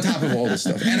it. On top of all this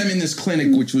stuff. And I'm in this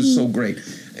clinic, which was so great.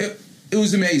 It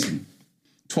was amazing.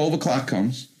 12 o'clock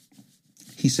comes.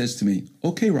 He says to me,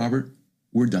 okay, Robert,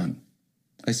 we're done.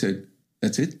 I said,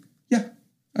 that's it? Yeah.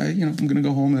 I'm going to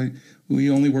go home. We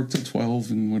only work till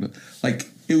 12 and whatever.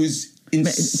 It was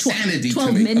insanity 12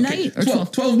 to me. midnight? Okay,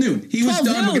 12 noon. He was done.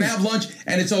 Noon. We're going to have lunch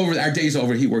and it's over. Our day's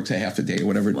over. He works a half a day or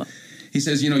whatever. Well, he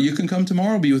says, you can come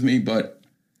tomorrow, be with me. But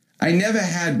I never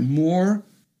had more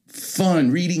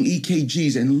fun reading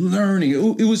EKGs and learning.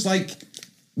 It was like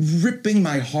ripping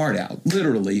my heart out,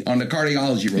 literally, on the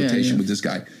cardiology rotation with this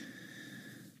guy.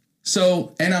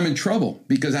 So, and I'm in trouble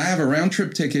because I have a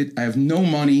round-trip ticket. I have no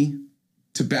money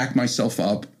to back myself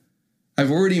up.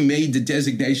 I've already made the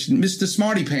designation. Mr.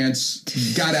 Smarty Pants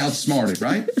got outsmarted,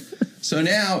 right? So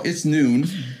now it's noon.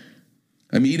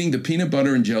 I'm eating the peanut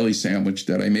butter and jelly sandwich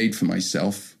that I made for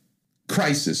myself.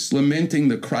 Crisis, lamenting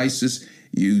the crisis.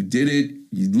 You did it.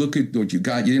 You look at what you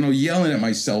got, yelling at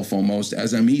myself almost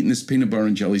as I'm eating this peanut butter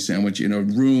and jelly sandwich in a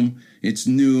room. It's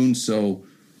noon, so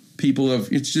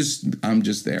I'm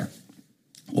just there.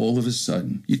 All of a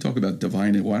sudden, you talk about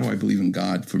divine. Why do I believe in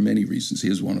God? For many reasons.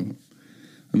 Here's one of them.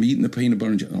 I'm eating the peanut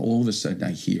butter and jelly, and all of a sudden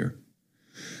I hear,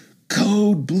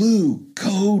 code blue,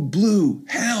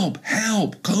 help,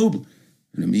 code blue.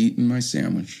 And I'm eating my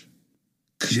sandwich.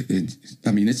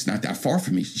 I mean, it's not that far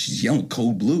from me. She's yelling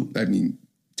code blue. I mean,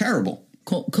 terrible.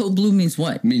 Code blue means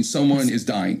what? It means someone is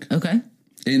dying. Okay.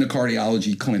 In a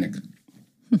cardiology clinic.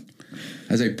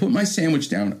 As I put my sandwich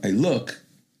down, I look,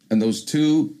 and those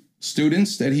two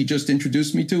students that he just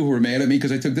introduced me to, who were mad at me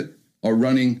because I took are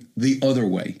running the other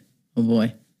way. Oh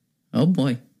boy. Oh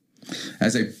boy.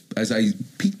 As I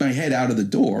peek my head out of the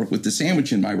door with the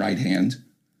sandwich in my right hand,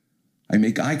 I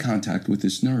make eye contact with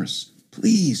this nurse.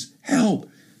 Please help.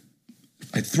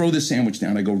 I throw the sandwich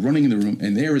down. I go running in the room,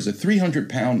 and there is a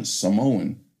 300-pound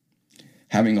Samoan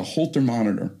having a Holter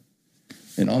monitor,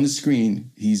 and on the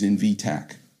screen he's in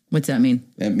VTAC. What's that mean?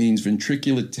 That means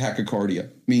ventricular tachycardia.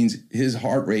 Means his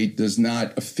heart rate does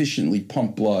not efficiently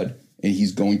pump blood, and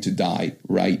he's going to die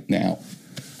right now.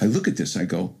 I look at this. I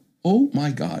go, oh,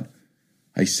 my God.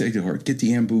 I say to her, get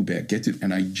the Ambu bag.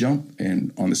 And I jump,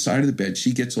 and on the side of the bed,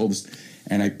 she gets all this,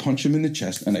 and I punch him in the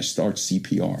chest, and I start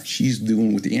CPR. She's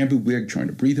doing with the Ambu bag, trying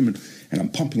to breathe him, and I'm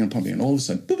pumping, and all of a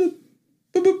sudden, boop, boop,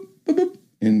 boop, boop, boop, boop,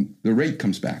 and the rate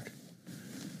comes back.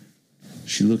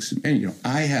 She looks at me, and,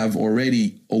 I have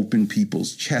already opened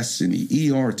people's chests in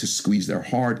the ER to squeeze their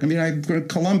heart. I mean, I go to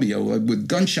Colombia with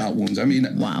gunshot wounds. I mean,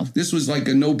 wow. This was like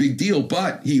a no big deal,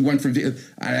 but he went from,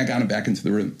 I got him back into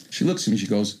the room. She looks at me, she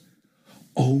goes,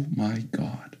 oh my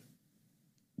God,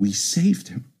 we saved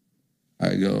him.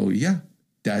 I go, yeah,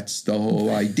 that's the whole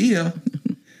idea.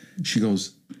 She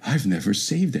goes, I've never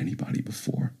saved anybody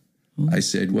before. I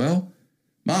said, well,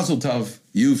 Mazel Tov,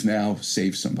 you've now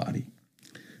saved somebody.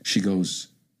 She goes,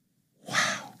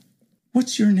 wow,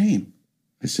 what's your name?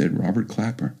 I said, Robert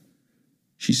Clapper.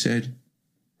 She said,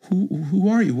 who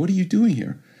are you? What are you doing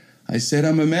here? I said,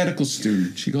 I'm a medical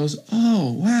student. She goes,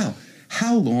 oh, wow.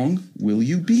 How long will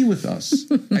you be with us?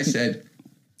 I said,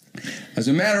 as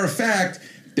a matter of fact,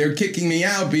 they're kicking me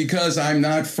out because I'm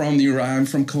not from I'm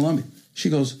from Colombia. She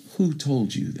goes, who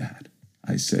told you that?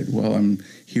 I said, well, I'm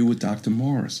here with Dr.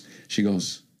 Morris. She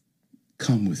goes,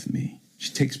 come with me.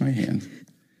 She takes my hand.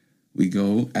 We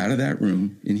go out of that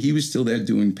room, and he was still there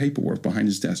doing paperwork behind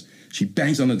his desk. She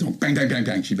bangs on the door. Bang, bang, bang,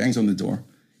 bang. She bangs on the door.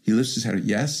 He lifts his head.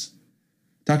 Yes?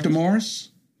 Dr. Morris?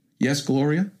 Yes,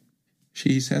 Gloria?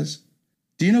 She says,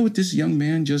 do you know what this young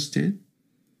man just did?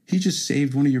 He just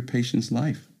saved one of your patients'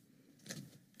 life.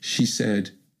 She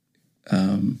said,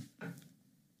 and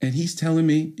he's telling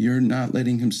me you're not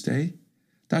letting him stay?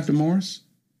 Dr. Morris?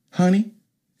 Honey,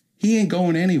 he ain't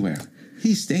going anywhere.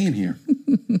 He's staying here.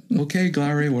 Okay,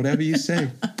 Gloria, whatever you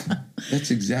say. That's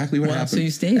exactly what happened. So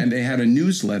you stayed. And they had a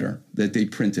newsletter that they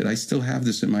printed. I still have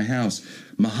this in my house.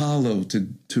 Mahalo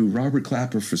to Robert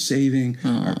Clapper for saving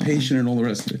our patient and all the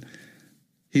rest of it.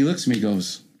 He looks at me and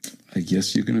goes, I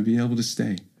guess you're going to be able to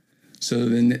stay. So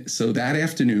that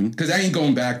afternoon, because I ain't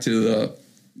going back to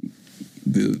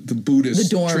the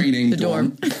Buddhist training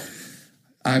dorm.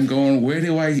 I'm going,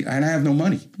 and I have no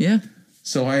money. Yeah.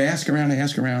 So I ask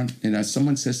around, and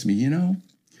someone says to me,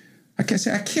 I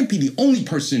can't be the only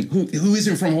person who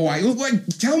isn't from Hawaii.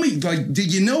 Tell me,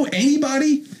 did you know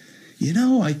anybody?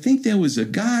 I think there was a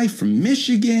guy from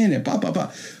Michigan, and blah, blah,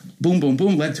 blah. Boom, boom,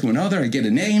 boom, led to another. I get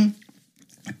a name.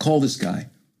 I call this guy.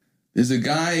 There's a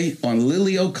guy on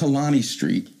Liliuokalani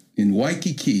Street in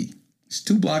Waikiki. He's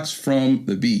 2 blocks from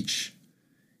the beach.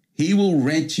 He will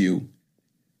rent you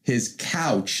his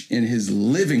couch in his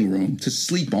living room to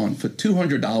sleep on for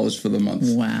 $200 for the month.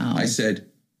 Wow. I said,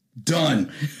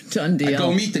 done. Done deal. I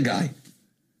go meet the guy.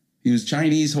 He was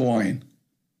Chinese Hawaiian.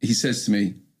 He says to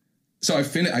me, so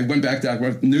I went back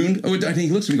to noon. And he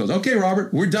looks at me and goes, okay,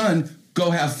 Robert, we're done.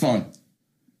 Go have fun.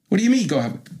 What do you mean go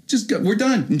have fun? We're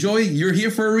done. Enjoy. You're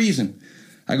here for a reason.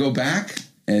 I go back,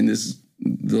 and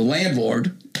the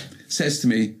landlord says to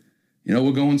me,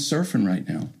 we're going surfing right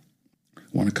now.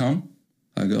 Want to come?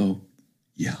 I go,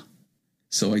 yeah.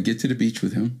 So I get to the beach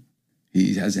with him.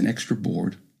 He has an extra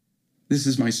board. This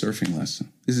is my surfing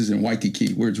lesson. This is in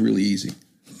Waikiki, where it's really easy.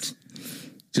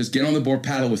 Just get on the board,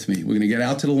 paddle with me. We're going to get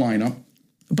out to the lineup.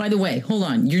 By the way, hold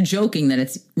on. You're joking that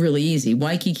it's really easy.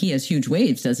 Waikiki has huge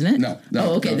waves, doesn't it? No.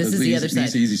 Oh, okay. This is the other side.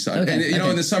 It's the easy side. Okay, and,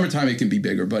 in the summertime, it can be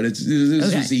bigger, but this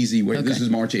is easy. Okay. This is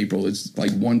March, April. It's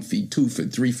like 1 foot, 2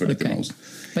 foot, 3 foot at the most.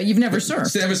 But you've never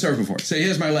surfed. Never surfed before. So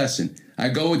here's my lesson. I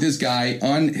go with this guy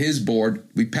on his board.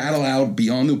 We paddle out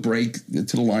beyond the break to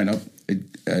the lineup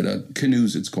at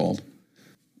canoes, it's called.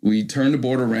 We turn the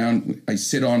board around. I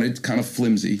sit on it, kind of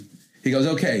flimsy. He goes,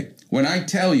 okay, when I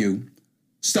tell you,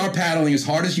 start paddling as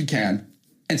hard as you can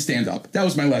and stand up. That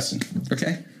was my lesson,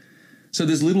 okay? So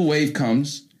this little wave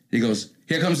comes. He goes,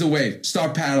 here comes the wave.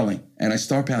 Start paddling. And I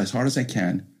start paddling as hard as I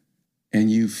can.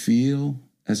 And you feel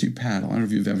as you paddle, I don't know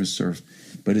if you've ever surfed,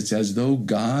 but it's as though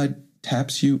God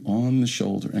taps you on the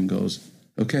shoulder and goes,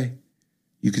 okay,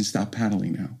 you can stop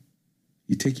paddling now.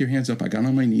 You take your hands up. I got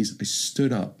on my knees. I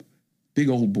stood up. Big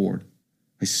old board.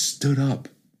 I stood up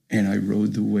and I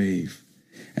rode the wave.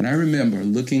 And I remember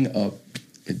looking up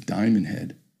at Diamond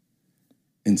Head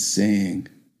and saying,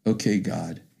 okay,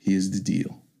 God, here's the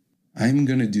deal. I'm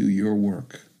going to do your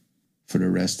work for the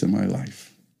rest of my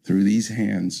life. Through these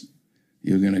hands,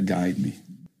 you're going to guide me.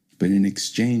 But in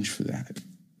exchange for that,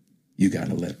 you got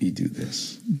to let me do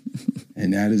this.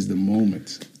 And that is the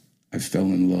moment I fell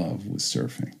in love with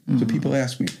surfing. Mm-hmm. So people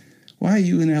ask me, why are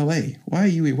you in LA? Why are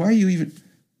you even?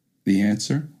 The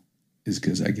answer is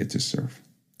because I get to surf.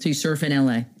 So you surf in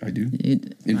LA? I do.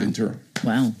 In Ventura.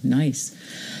 Wow, nice.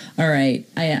 All right.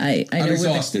 I'm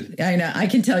exhausted. I know. I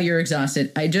can tell you're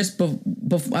exhausted. I just,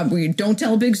 we don't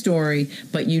tell a big story,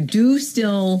 but you do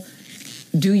still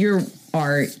do your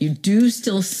art. You do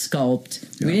still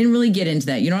sculpt. Yeah. We didn't really get into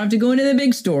that. You don't have to go into the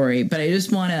big story, but I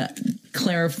just want to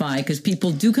clarify because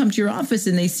people do come to your office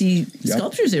and they see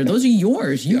sculptures there. Those are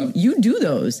yours. You do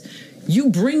those. You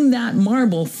bring that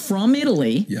marble from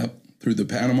Italy. Yep. Through the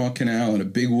Panama Canal in a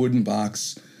big wooden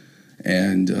box.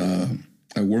 And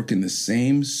I work in the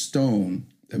same stone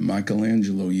that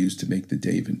Michelangelo used to make the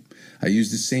David. I use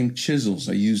the same chisels.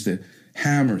 I use the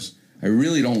hammers. I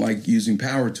really don't like using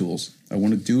power tools. I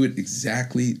want to do it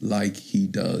exactly like he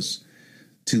does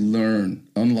to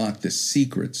unlock the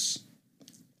secrets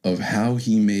of how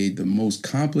he made the most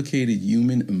complicated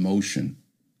human emotion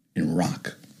in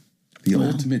rock. The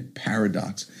ultimate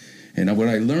paradox. And what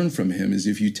I learned from him is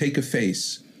if you take a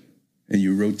face and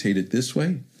you rotate it this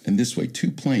way and this way,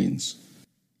 two planes,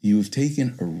 you have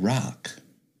taken a rock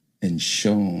and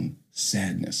shown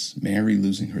sadness, Mary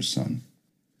losing her son.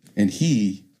 And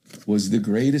he was the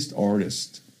greatest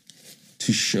artist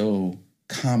to show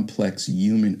complex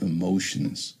human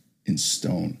emotions in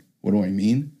stone. What do I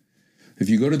mean? If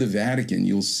you go to the Vatican,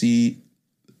 you'll see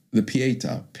the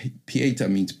Pietà. Pietà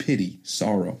means pity,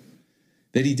 sorrow,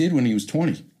 that he did when he was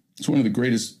 20. It's one of the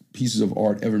greatest pieces of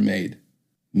art ever made.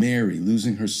 Mary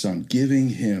losing her son, giving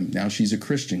him, now she's a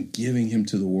Christian, giving him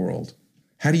to the world.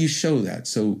 How do you show that?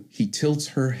 So he tilts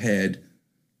her head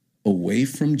away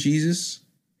from Jesus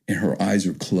and her eyes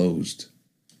are closed.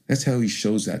 That's how he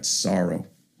shows that sorrow.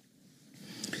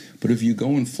 But if you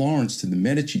go in Florence to the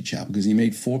Medici Chapel, because he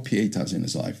made 4 Pietas in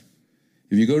his life.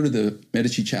 If you go to the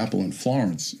Medici Chapel in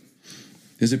Florence,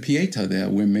 there's a Pietà there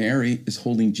where Mary is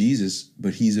holding Jesus,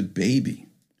 but he's a baby.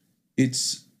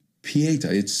 It's Pietà,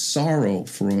 it's sorrow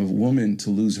for a woman to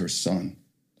lose her son.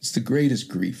 It's the greatest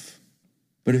grief.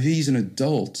 But if he's an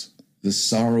adult, the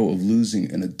sorrow of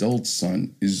losing an adult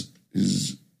son is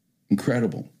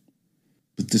incredible.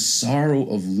 But the sorrow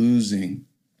of losing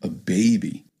a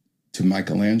baby to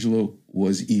Michelangelo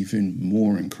was even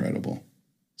more incredible.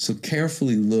 So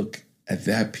carefully look at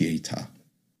that Pietà.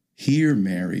 Here,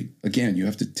 Mary, again, you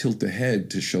have to tilt the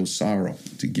head to show sorrow,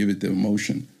 to give it the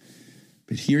emotion.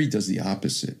 But here he does the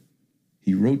opposite.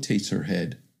 He rotates her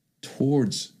head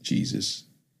towards Jesus,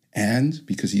 and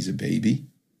because he's a baby,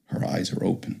 her eyes are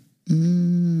open.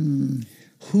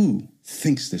 Who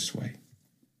thinks this way?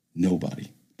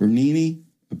 Nobody. Bernini,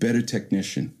 a better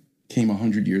technician, came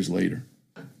 100 years later.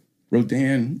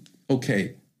 Rodin,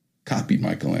 okay, copied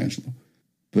Michelangelo.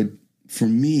 But for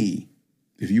me,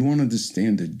 if you want to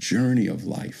understand the journey of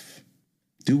life,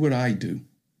 do what I do.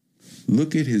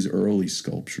 Look at his early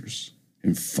sculptures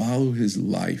and follow his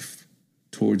life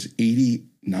towards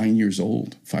 89 years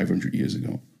old, 500 years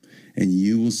ago. And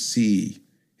you will see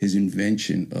his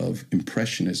invention of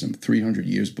Impressionism 300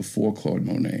 years before Claude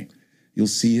Monet. You'll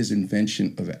see his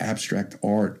invention of abstract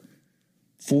art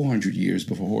 400 years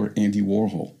before Andy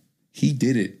Warhol. He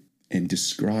did it and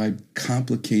described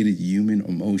complicated human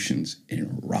emotions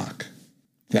in rock.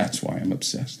 That's why I'm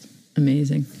obsessed.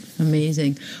 Amazing.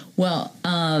 Amazing. Well,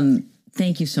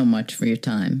 thank you so much for your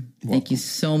time. Thank you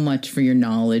so much for your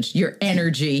knowledge, your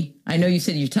energy. I know you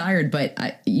said you're tired, but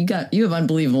you have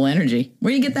unbelievable energy.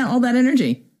 Where do you get all that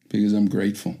energy? Because I'm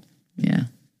grateful. Yeah,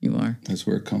 you are. That's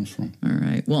where it comes from. All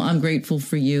right. Well, I'm grateful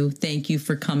for you. Thank you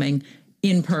for coming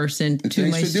in person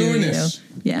to my studio. Thanks for doing this.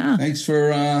 Yeah. Thanks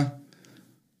for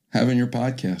having your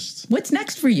podcast. What's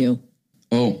next for you?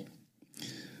 Oh,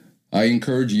 I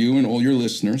encourage you and all your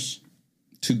listeners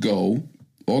to go.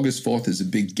 August 4th is a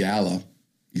big gala.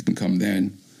 You can come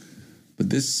then. But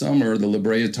this summer, the La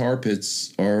Brea Tar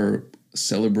Pits are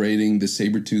celebrating the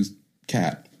saber-toothed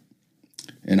cat.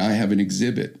 And I have an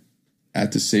exhibit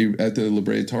at the La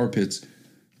Brea Tar Pits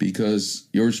because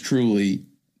yours truly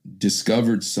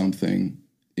discovered something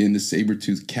in the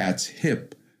saber-toothed cat's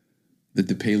hip that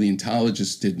the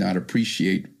paleontologists did not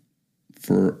appreciate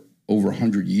for over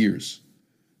 100 years.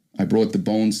 I brought the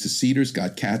bones to Cedars,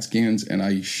 got CAT scans, and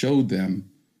I showed them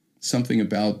something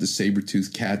about the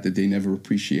saber-toothed cat that they never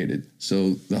appreciated.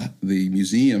 So the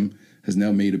museum has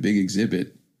now made a big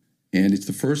exhibit, and it's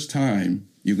the first time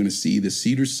you're going to see the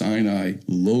Cedars-Sinai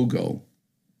logo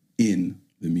in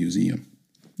the museum.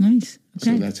 Nice.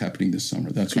 Okay. So that's happening this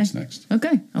summer. That's what's next.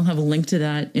 Okay. I'll have a link to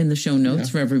that in the show notes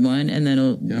for everyone. And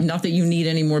then not that you need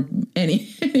any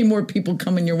more people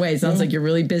coming your way. It sounds like you're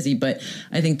really busy, but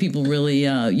I think people really,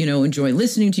 enjoy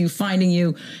listening to you, finding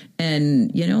you,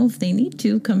 and, if they need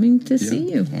to, coming to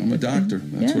see you. I'm a doctor.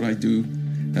 That's what I do.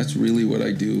 That's really what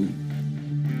I do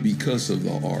because of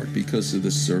the art, because of the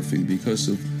surfing, because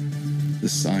of the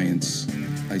science.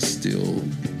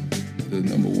 The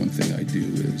number one thing I do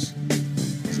is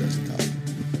as a doctor.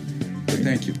 But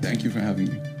thank you. Thank you for having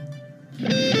me.